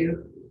sure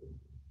you're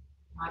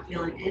not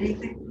feeling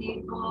anything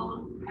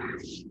painful,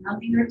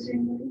 nothing or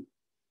tingling.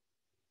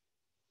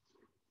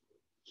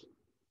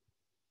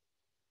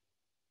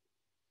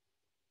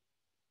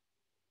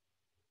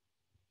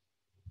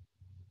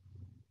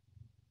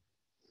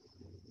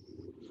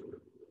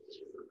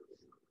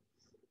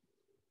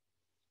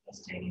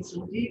 Just taking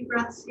some deep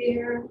breaths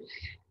here.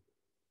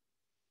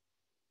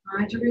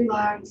 Trying to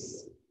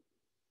relax.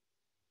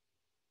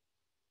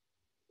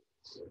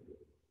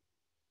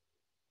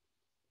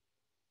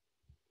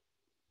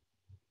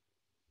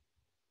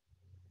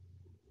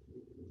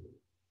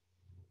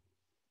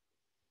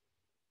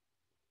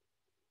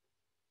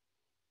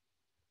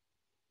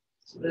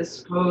 So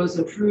this pose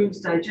improves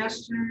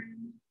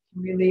digestion,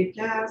 can relieve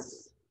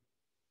gas,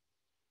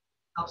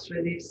 helps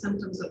relieve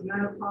symptoms of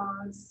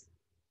menopause.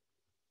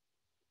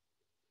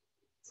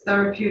 It's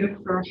therapeutic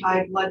for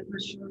high blood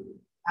pressure,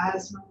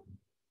 asthma.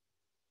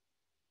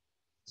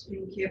 Just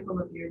being careful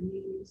of your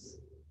knees.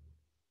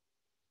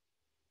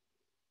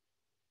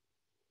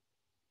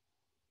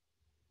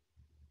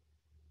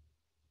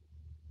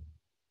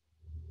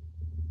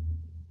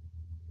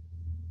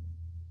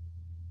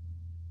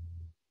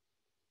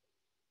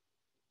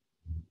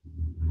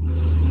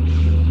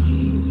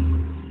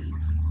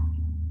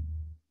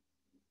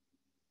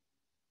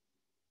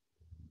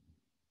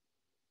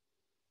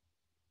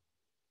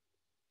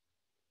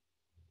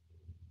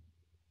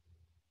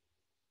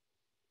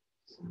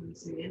 So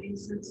see any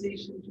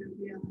sensations you're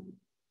feeling.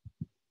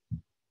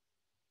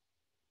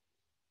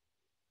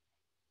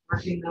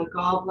 Working the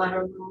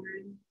gallbladder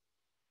line,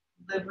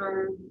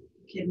 liver,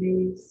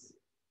 kidneys,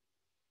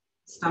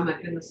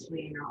 stomach, and the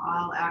spleen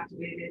are all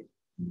activated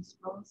in this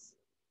pose.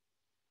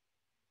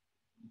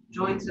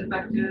 Joints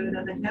affected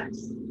at the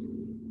hips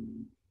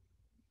and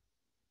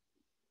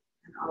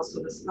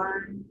also the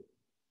spine.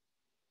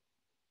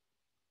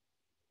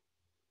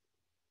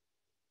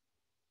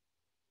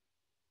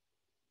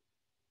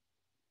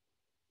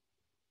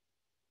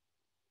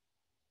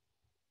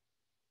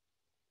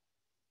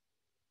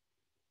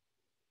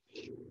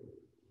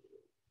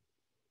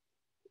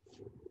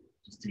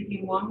 Just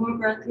taking one more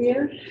breath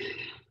here.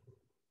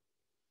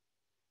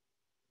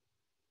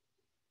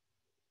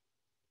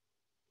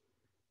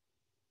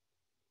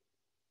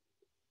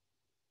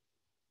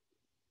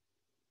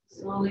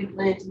 Slowly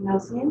planting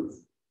those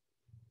hands.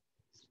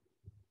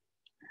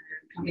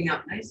 And coming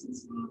up nice and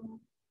slow.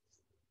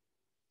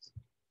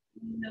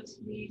 Those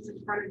knees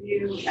in front of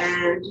you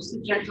and just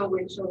a gentle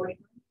windshield wiper.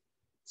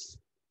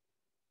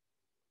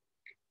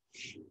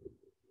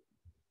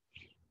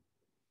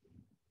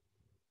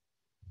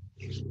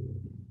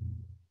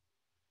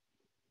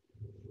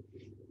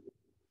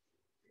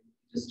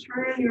 Just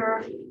turn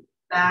your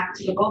back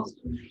to the bolster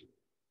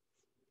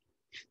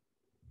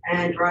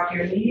and drop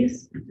your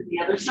knees to the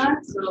other side.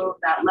 So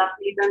that left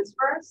knee bends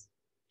first.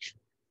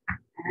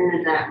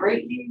 And that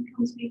right knee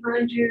comes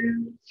behind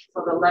you.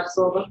 So the left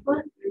sole of the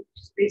foot is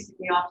just facing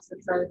the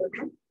opposite side of the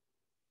foot.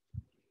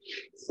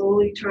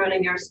 Slowly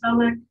turning your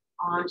stomach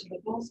onto the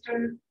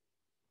bolster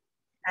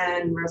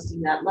and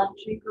resting that left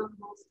cheek on the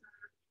bolster.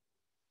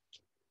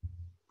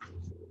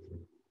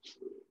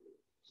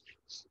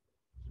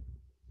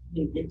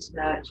 Move into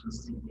that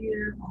twisted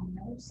here on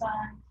the other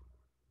side.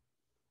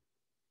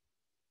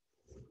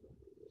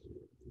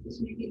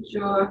 Just making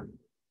sure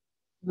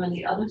we're on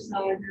the other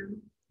side now.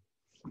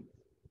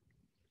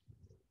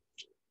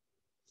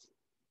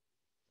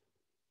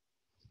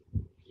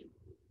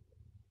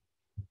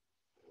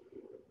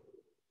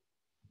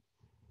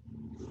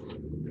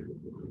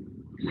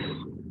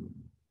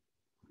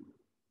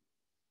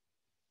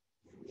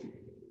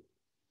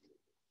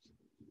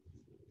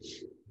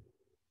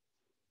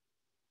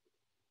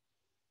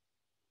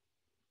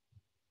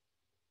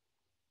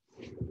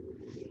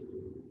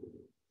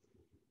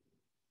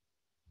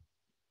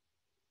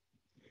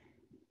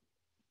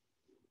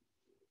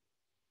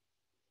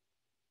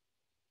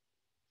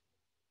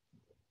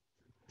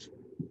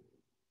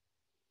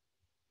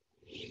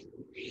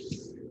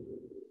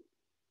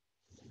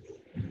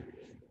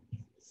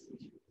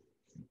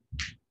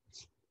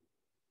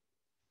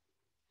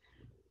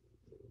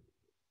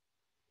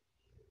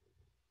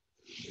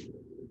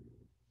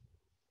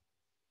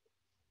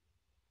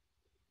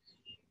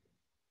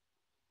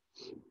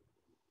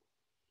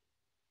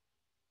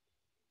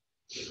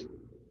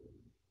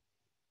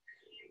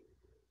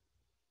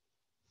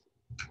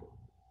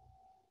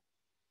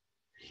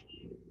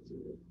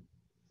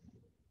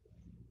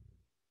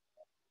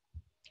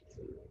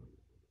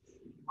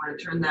 Want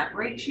to turn that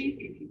right cheek.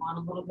 If you want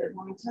a little bit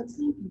more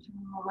intensity, you can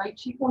turn the right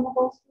cheek on the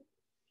bolster.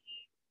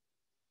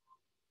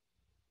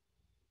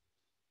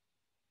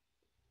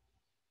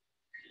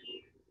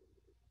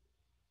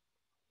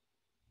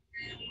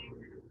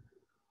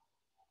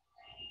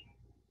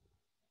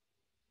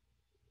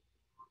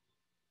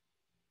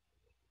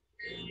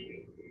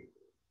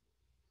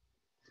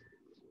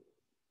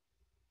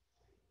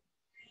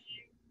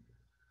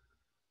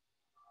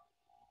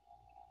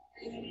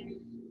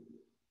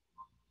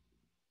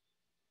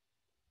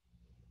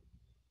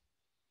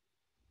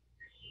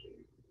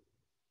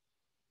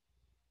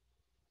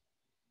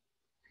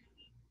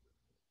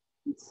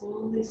 And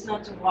slowly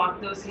start to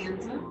walk those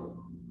hands up.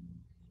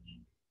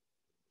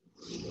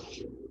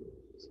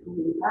 Just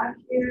moving back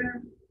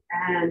here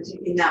and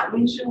taking that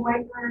windshield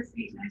wiper,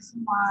 feet nice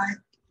and wide,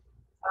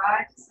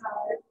 side to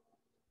side.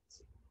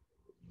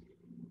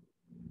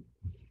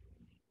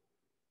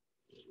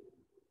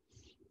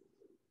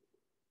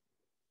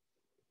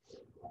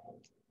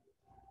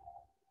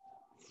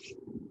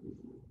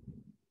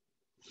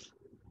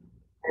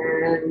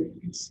 And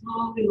you can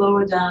slowly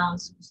lower down,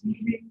 so just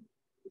moving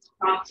this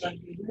props under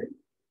your head.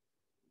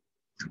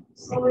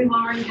 Slowly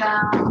lowering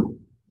down,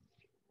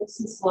 nice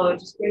and slow.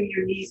 Just bring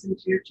your knees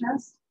into your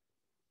chest.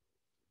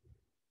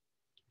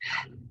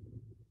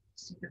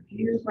 Just take a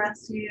few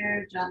breaths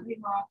here, gently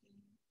rocking.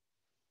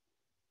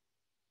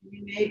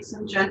 You make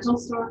some gentle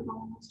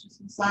circles,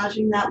 just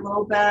massaging that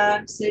low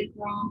back,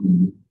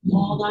 sacrum.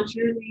 Hold onto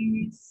your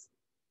knees.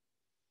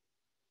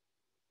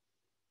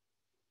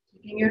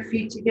 Taking your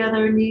feet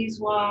together, knees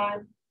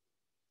wide.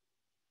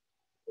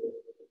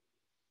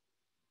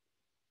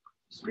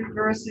 Just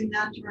reversing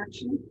that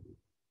direction.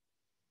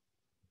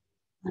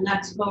 The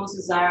next pose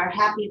is our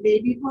happy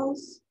baby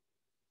pose.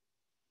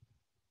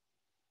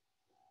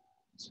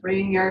 Just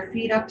bringing your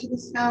feet up to the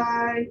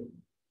sky,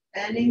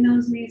 bending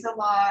those knees a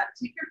lot.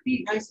 Take your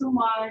feet nice and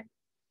wide.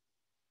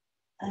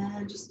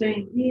 And just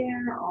staying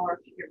here, or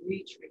if you can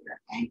reach for your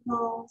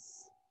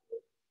ankles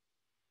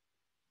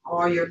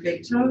or your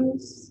big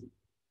toes.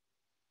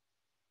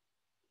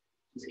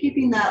 Just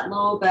keeping that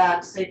low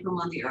back sacrum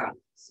on the earth.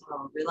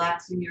 So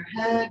relaxing your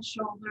head,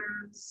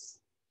 shoulders,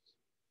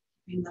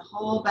 keeping the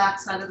whole back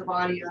side of the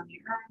body on the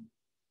earth.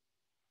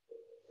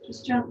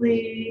 Just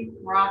gently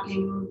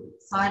rocking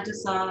side to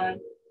side,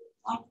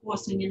 not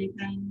forcing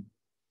anything.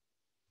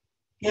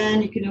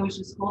 Again, you can always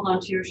just hold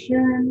onto your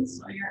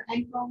shins or your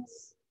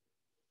ankles.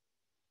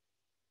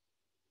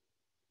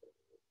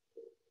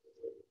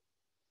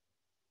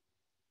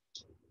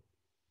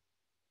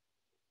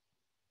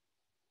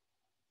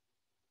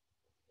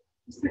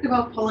 Just think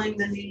about pulling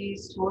the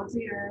knees towards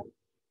the earth.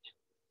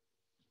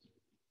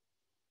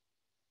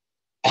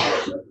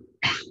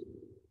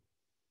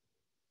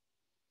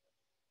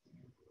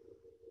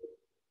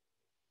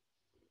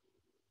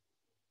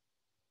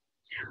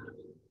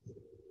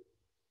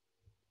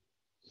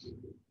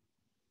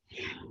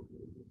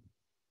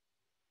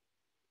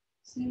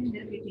 See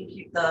if you can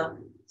keep the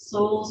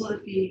soles of the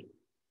feet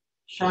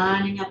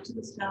shining up to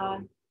the sky.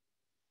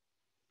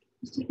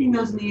 Just taking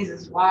those knees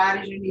as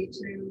wide as you need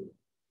to.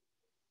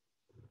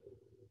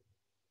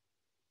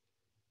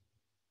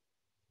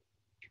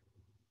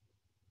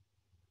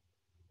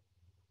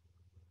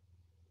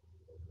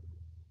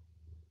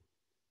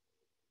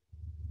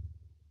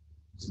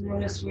 Just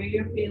notice where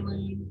you're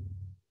feeling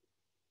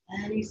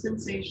any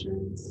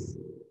sensations.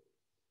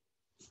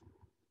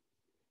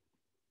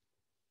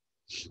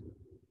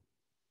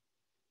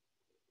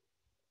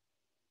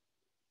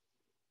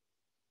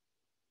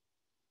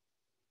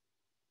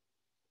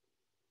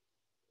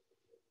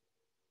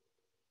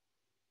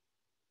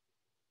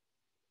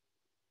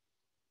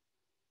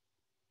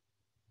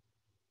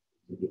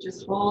 Maybe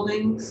just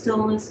holding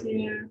stillness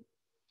here.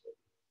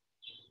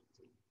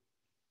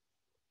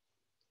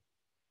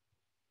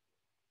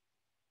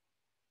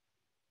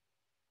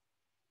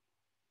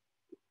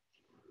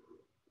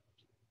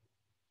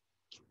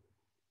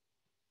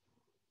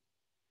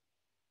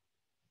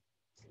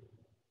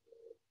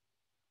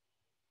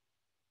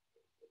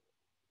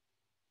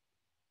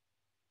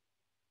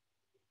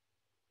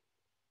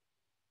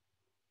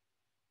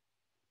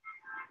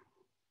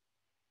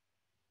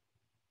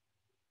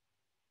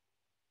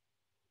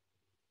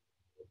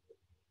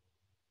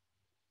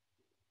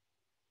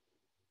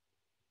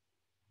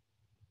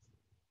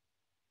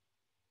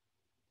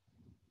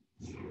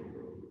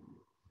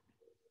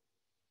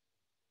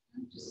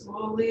 Just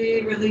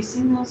slowly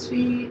releasing those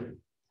feet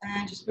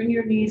and just bring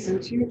your knees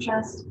into your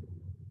chest.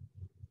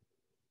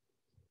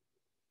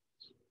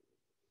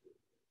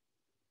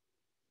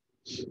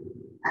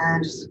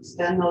 And just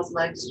extend those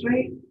legs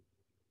straight.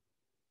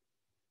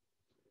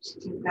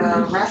 Just take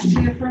a rest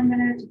here for a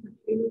minute, take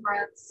a few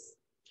breaths.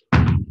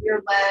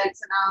 Your legs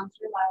and arms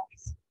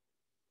relax.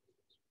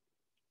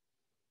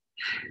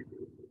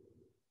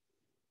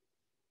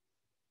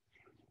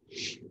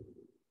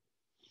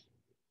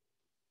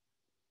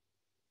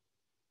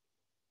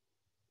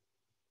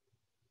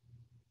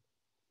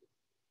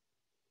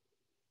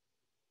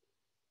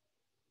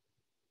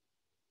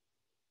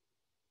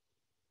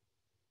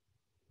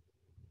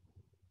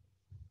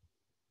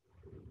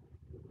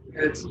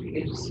 Good, so you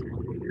can just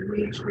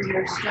reach for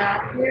your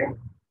strap here.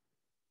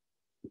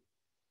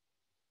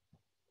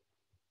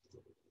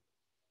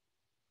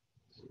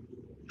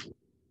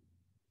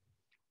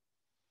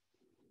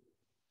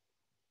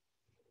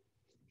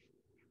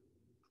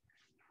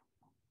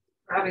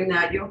 Grabbing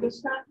that yoga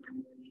strap.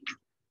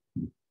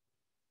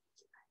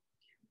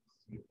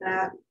 Take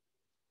that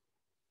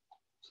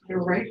to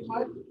your right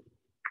foot.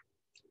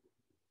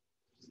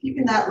 Just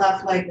keeping that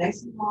left leg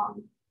nice and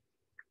long.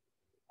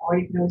 Or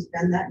you can always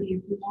bend that knee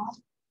if you want.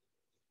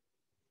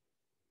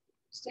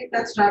 Just take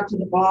that strap to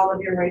the ball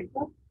of your right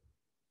foot.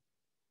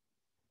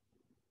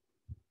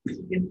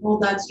 You can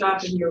hold that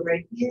strap in your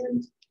right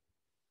hand.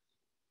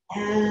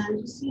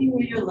 And just see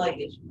where your leg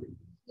is.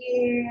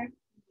 Here,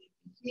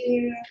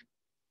 here,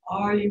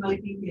 or you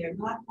might be here.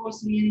 Not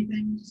forcing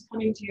anything, just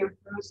coming to your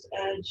first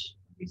edge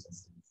of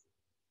resistance.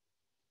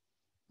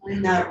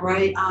 Letting that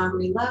right arm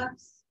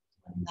relax.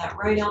 Letting that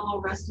right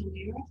elbow rest in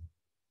the earth.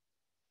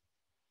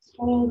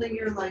 Holding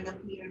your leg up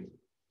here.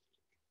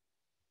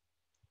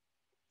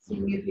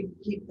 Seeing if you can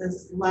keep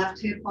this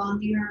left hip on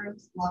the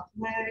earth, left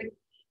leg.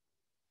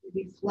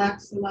 Maybe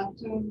flex the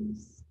left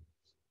toes.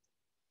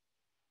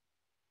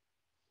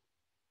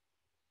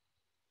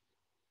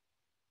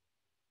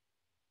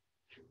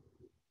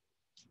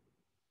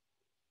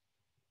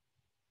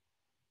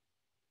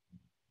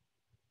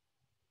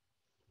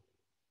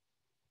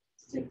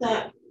 Stick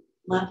that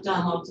left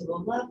arm out to the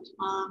left,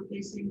 palm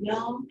facing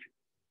down.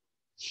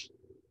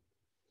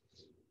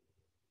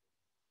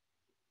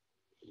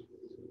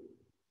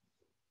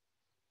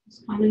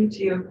 Just coming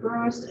to your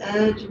first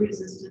edge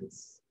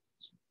resistance.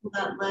 Pull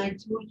that leg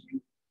towards you.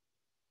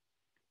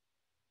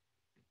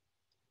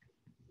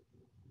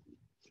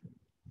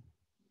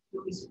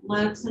 Always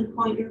flex and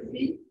point your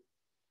feet.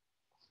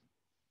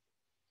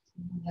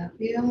 See how that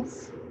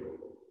feels.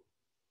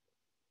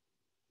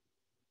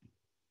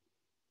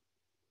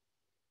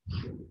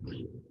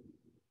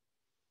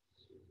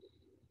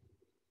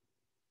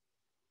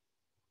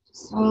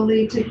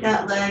 Slowly take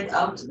that leg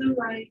out to the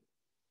right.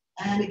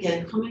 And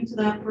again, coming to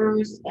that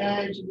first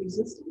edge of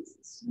resistance.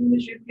 As soon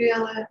as you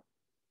feel it,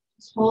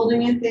 just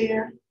holding it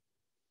there.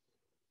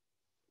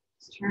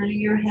 Just turning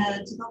your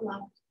head to the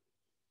left.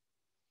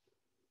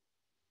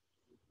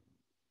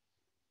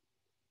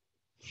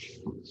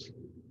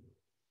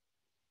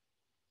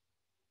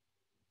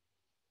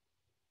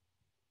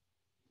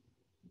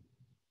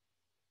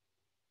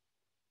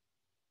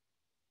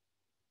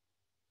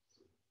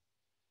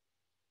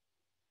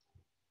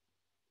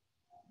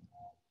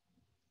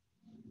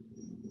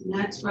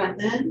 Next breath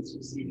in,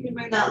 so see if you can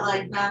bring that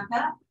leg back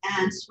up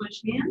and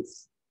switch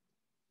hands.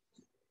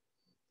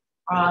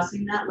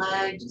 Crossing that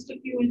leg just a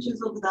few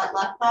inches over that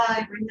left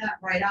thigh. Bring that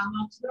right arm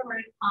out to the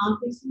right, palm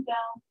facing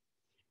down.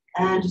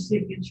 And just see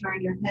if you can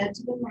turn your head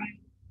to the right.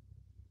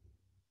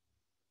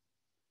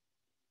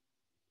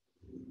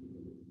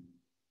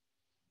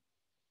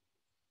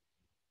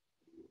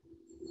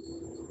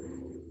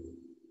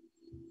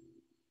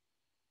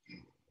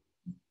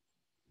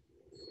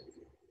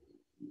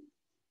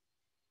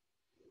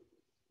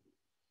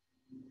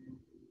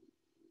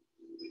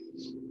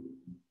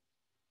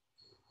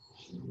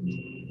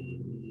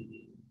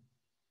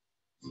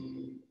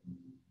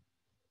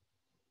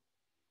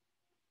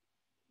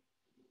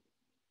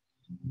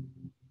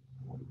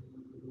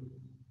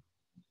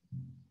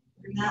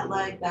 that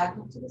leg back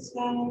up to the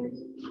sky.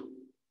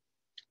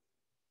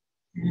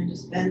 And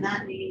just bend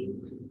that knee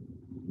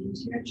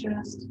into your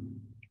chest.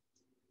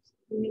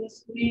 Give me a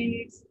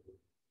squeeze.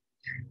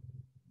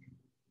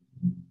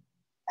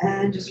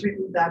 And just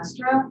remove that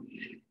strap.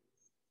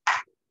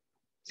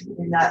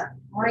 Keeping that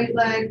right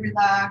leg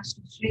relaxed,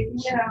 just shaking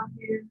it out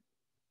here.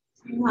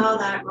 See how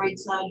that right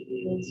side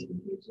feels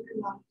compared to your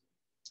left.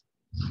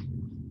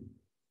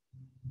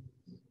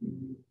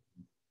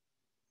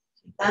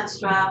 Take that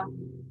strap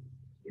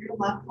to your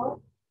left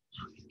foot.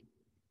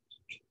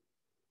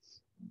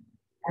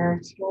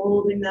 And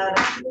holding that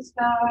up to the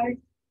sky.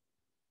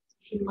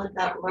 You can let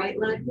that right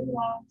leg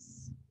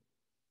relax.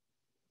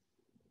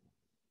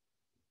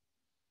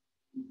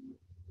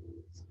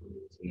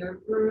 To your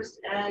first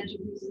edge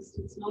of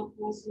resistance, no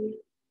forcing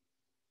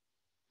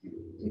it.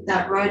 Take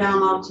that right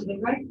arm out to the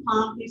right,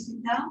 palm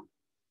facing down.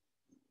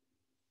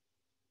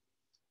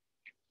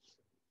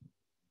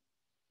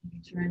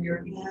 Turn your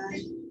head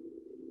to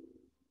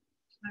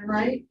the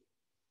right.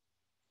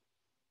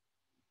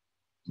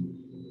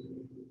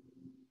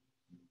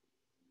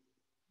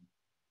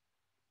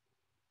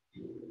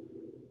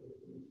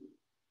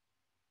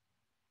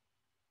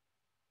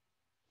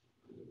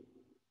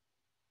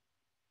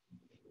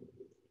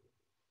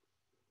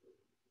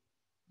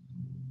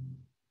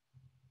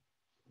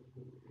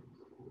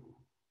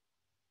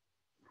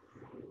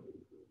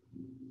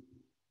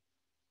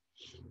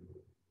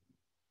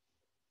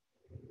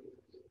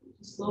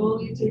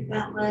 Slowly take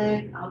that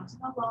leg out to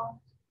the left.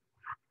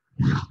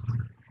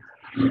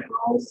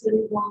 All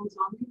sitting bones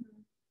on the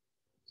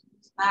earth.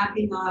 Just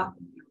backing up,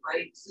 your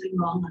right sitting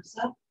bone lifts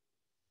up.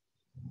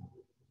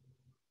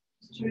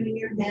 Just turning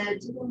your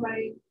head to the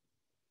right.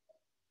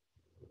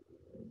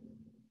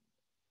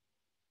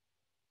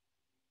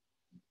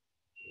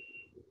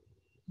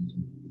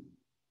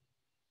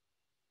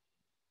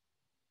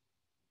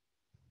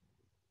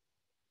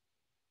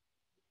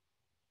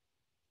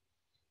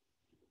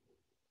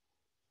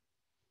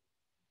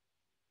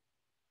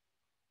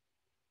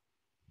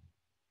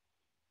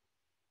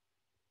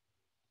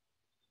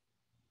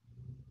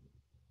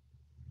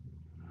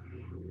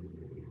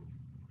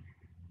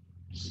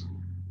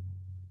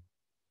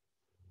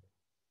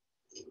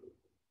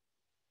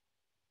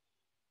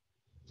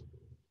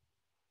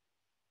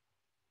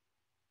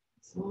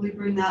 Slowly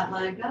bring that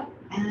leg up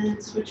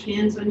and switch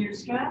hands on your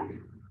strap.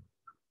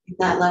 Keep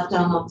that left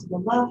arm up to the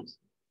left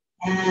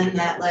and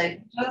that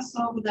leg just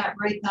over that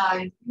right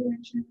thigh, a few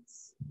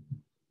inches.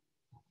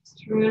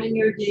 Just turning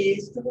your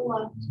gaze to the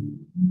left.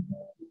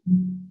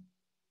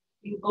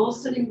 Keep both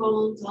sitting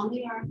bones on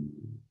the earth.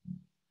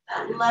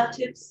 That left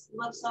hip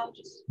lifts up,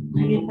 just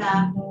bring it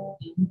back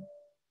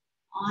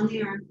on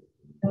the earth.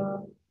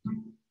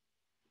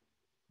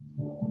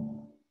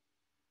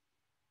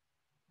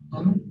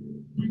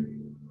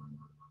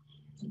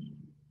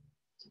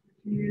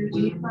 Few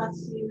deep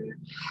breaths here.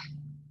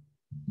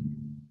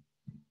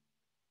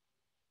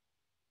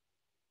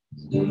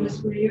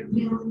 Notice where you're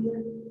feeling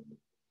it.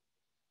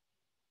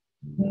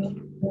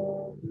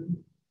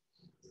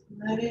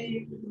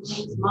 Letting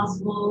those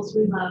muscles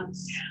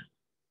relax.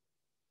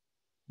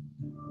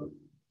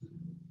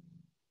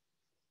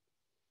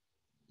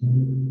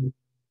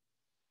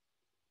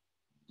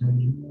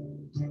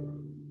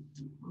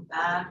 Go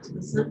back to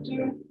the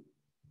center.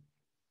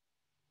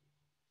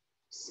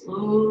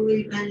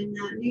 Slowly bending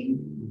that knee.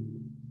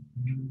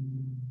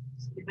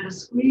 Just give it a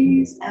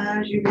squeeze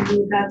as you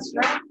remove that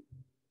strap.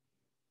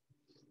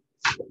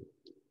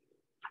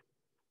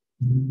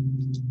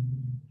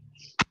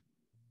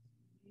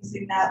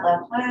 Using that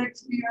left leg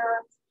to the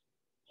earth,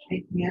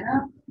 shaking it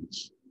up.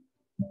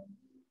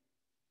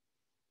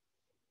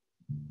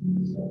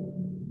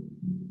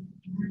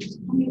 And just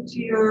coming to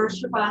your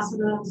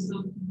Shavasana,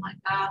 something like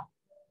that.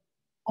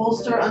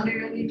 Bolster under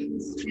your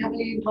knees. Do you have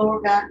any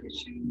lower back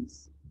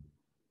issues?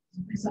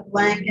 Place a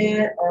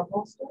blanket or a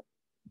bolster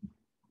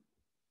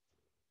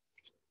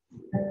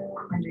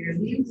under your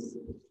knees.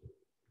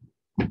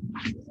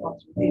 So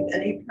relieve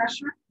any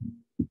pressure.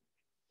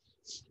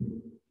 Just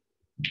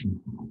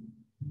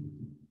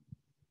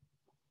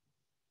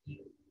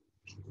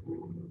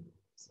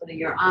letting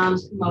your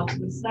arms come out to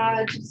the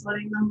side, just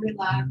letting them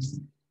relax.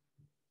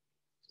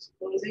 Just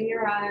closing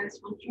your eyes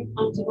once you're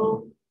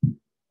comfortable.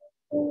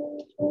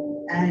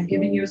 And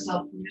giving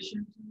yourself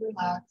permission to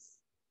relax.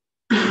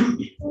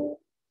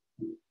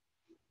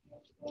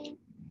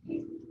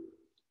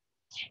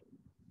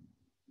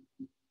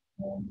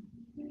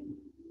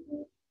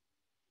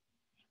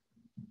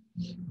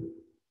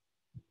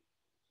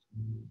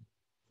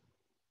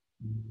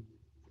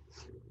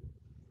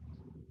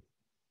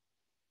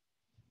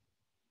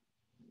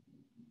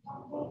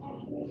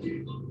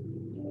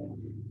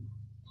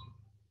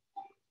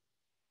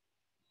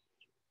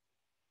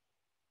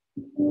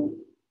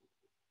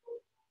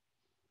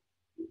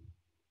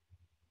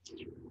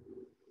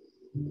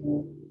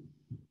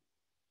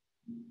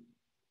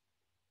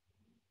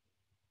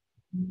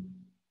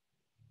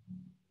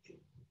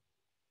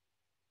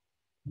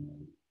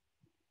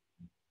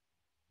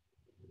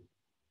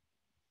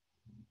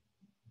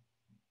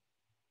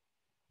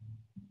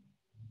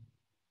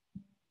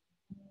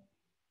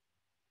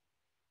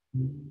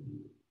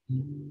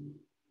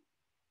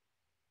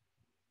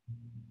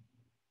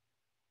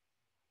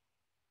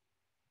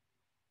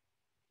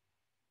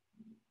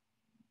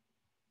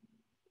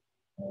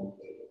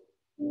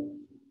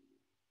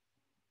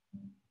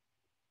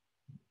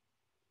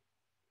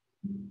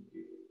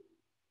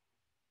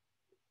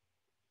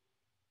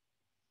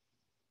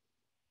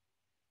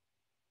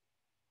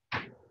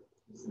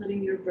 Just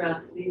letting your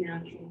breath be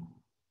natural.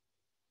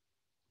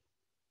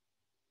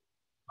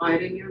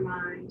 Quieting your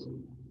mind.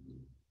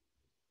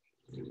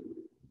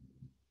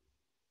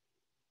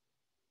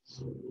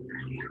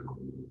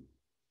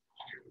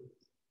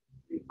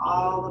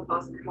 All of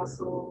us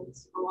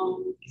muscles,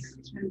 bones,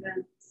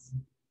 tendons,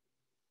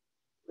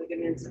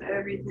 ligaments,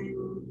 everything,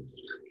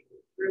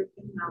 root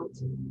and melt.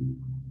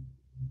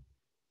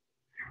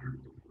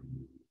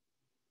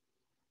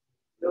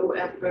 No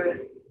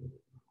effort,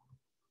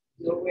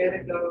 nowhere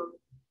to go,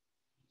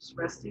 just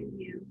resting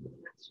here for the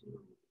next few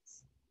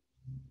minutes.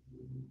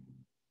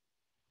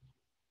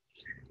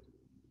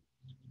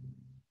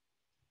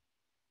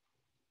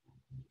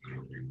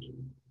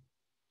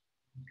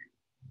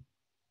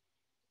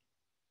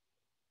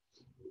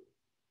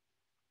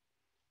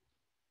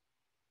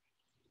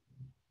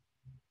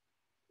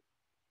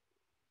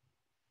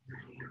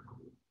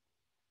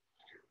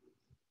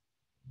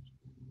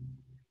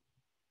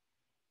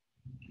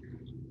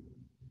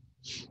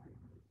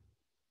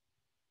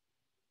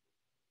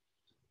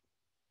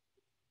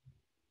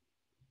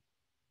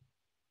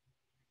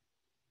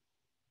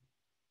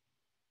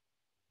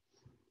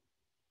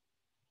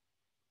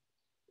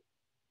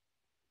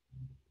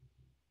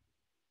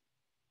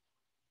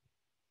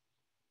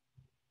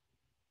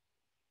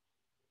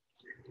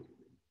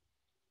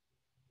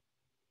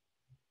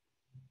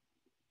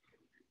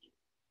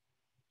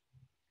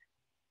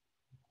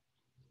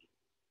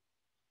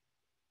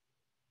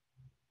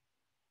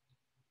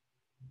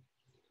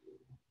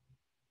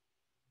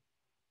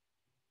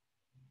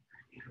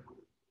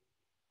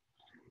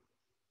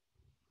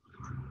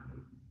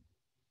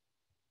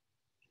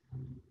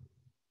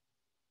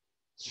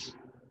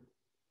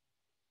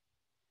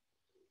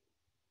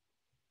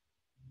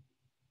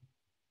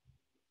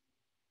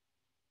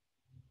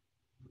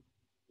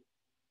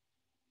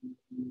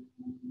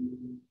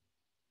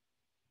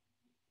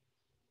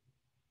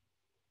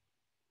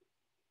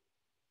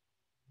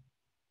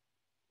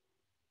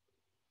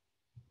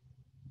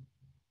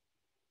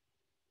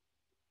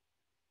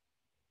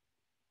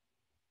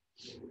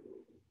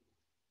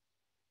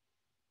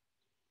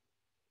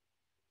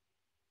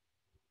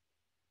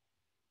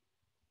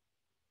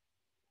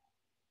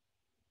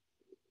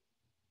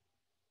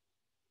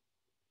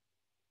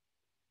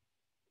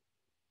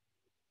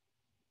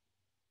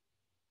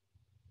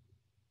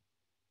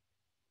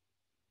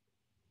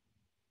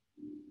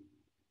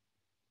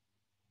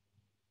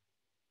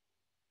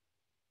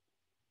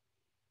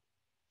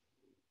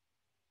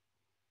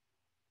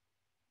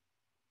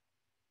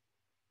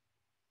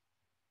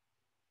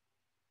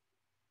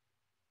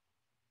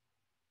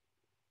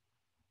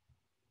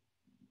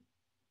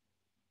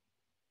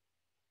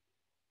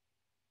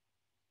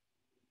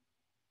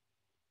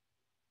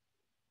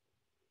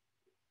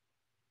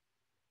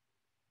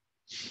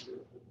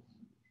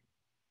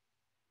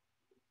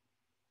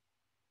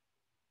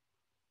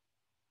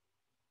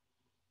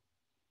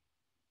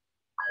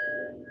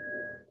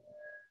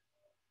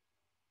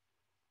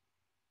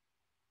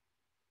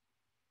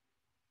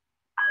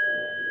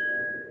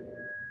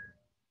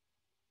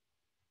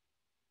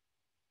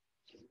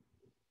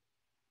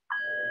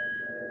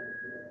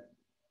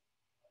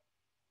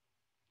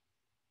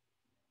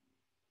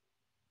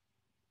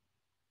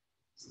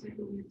 Just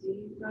taking a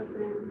deep breath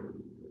in,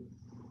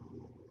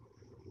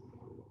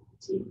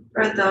 deep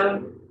breath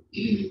out.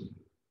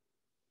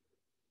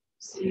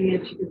 Seeing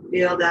if you can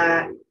feel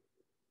that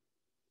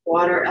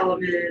water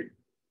element,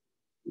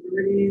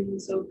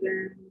 meridians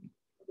open,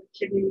 the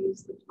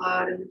kidneys, the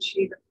blood, and the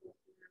chi that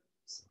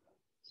flows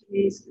through.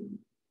 Kidneys can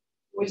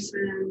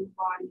moisten the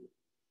body.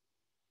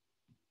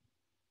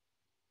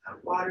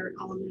 That water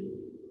element.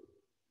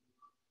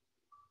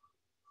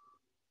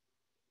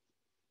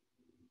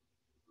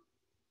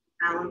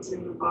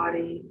 Balancing the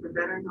body for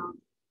better health.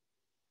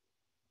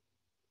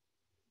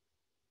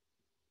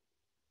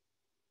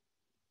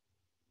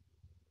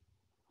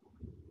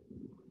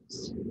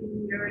 Just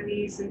taking your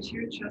knees into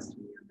your chest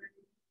when you're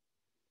ready.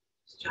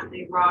 Just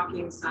gently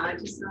rocking side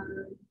to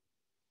side.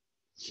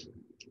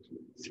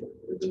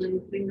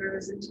 Wiggling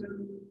fingers and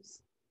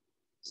toes.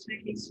 Just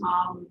making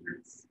small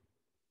movements.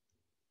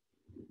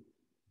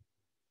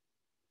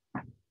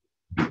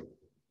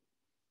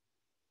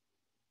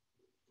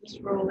 Just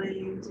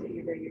rolling to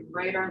either your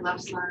right or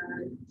left side.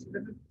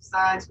 Different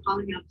sides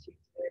calling up to you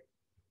today.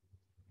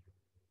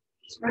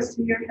 Just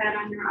resting your head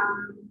on your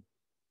arm.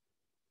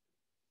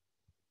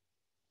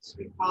 Just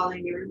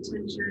recalling your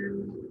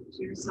intention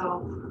to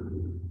yourself.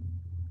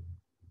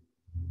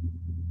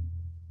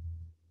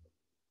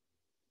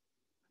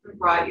 What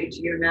brought you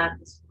to your mat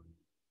this morning?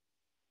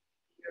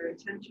 Your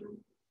intention.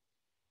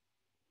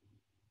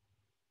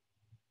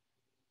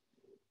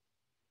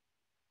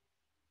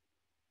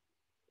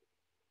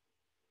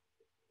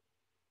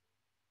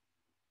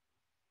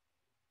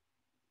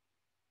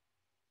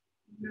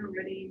 When you're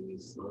ready,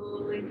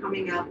 slowly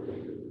coming up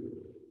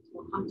to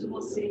a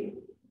comfortable seat.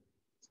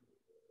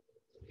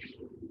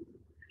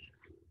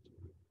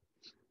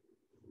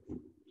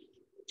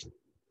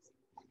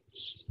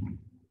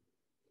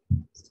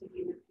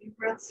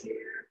 breaths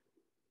here.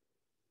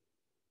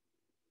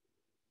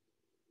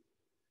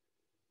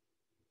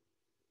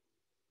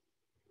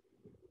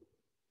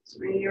 Just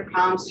bring your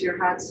palms to your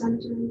heart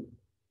center.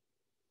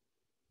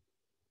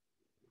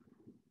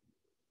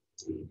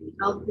 Be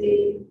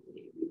healthy,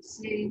 be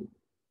safe.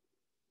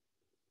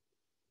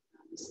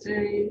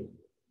 Stay.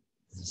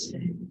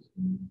 Stay.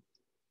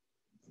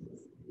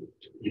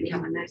 You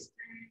have a nice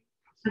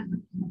day.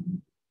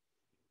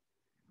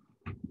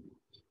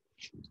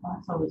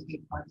 That's always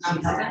good fun.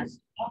 Okay.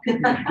 How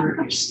can that hurt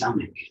your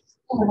stomach?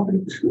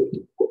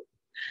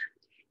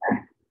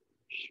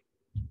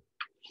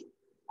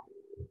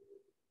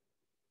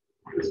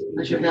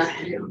 How's your back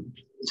feel?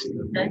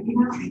 Thank you.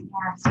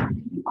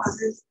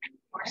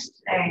 We're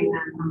staying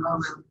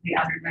the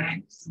other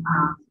day.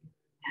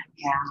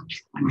 Yeah.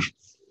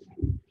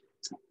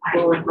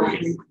 Forward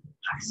fold.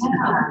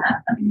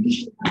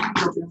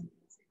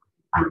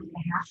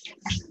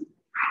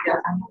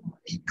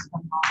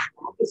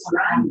 This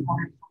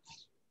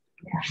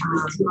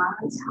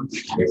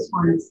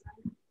one is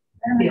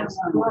feels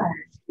good.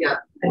 Yeah.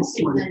 This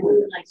one is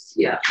nice.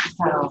 Yeah.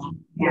 So,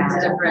 yeah. It's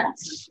different.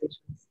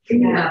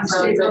 Yeah.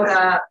 So it's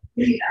the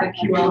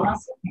QL.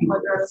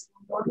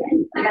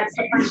 That's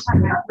the first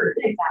time I've heard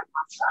that one.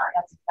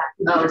 That's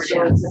exactly. Oh,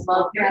 so it's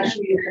above pressure,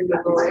 you can go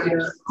over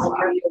your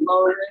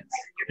lower ribs.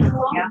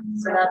 Yeah.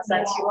 So that's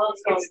QL.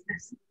 So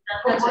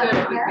that's good if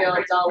you feel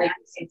it's all like,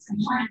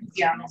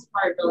 Yeah. it's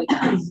probably really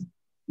nice.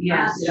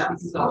 Yes. Yeah.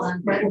 So as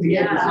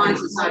long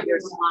as it's not your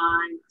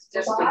spine, it's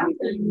just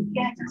anything.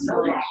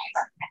 So yeah,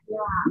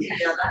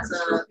 that's a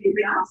good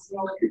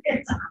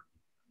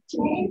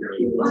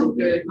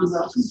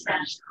muscle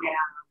stretch.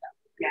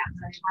 Yeah. It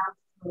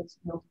feels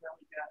really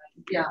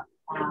good. Yeah.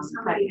 But I'm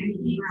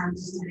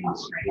sitting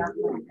straight up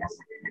like this.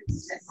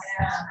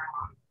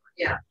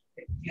 Yeah.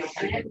 It feels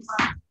good.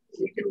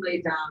 You can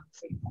lay down.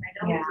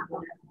 Yeah.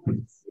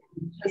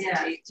 Yeah.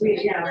 Thank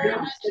you very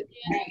much,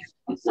 Janice.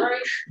 Sorry.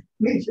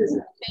 Thank you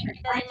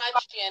very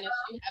much, Janice.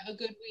 You have a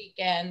good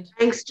weekend.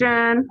 Thanks,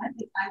 Jen.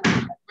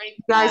 Great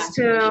You guys class.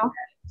 too.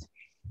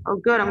 Oh,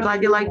 good. I'm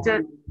glad you liked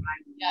it.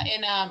 Yeah,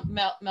 and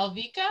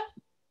Melvika,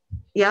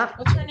 Yep.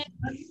 what's her name?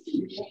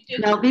 She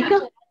did Melvika?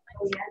 her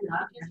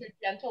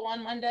gentle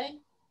on Monday.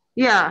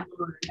 Yeah.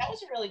 That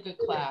was a really good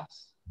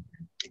class.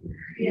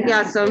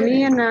 Yeah. So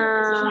me and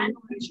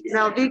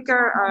Melvika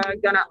are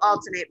gonna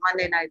alternate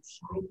Monday nights.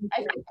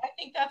 I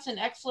think that's an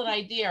excellent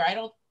idea.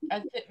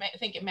 I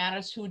think it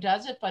matters who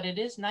does it, but it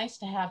is nice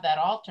to have that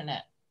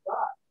alternate.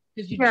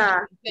 Because you do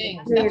different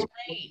things. That's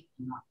great.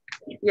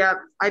 Yep.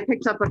 I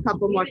picked up a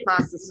couple more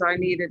classes, so I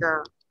need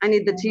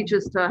the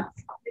teachers to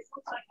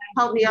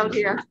help me out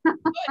here. Good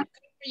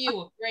for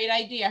you. Great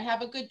idea.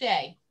 Have a good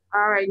day.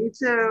 All right. You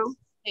too.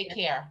 Take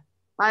care.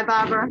 Bye,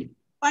 Barbara.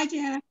 Bye,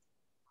 Janet.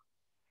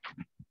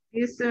 See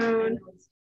you soon.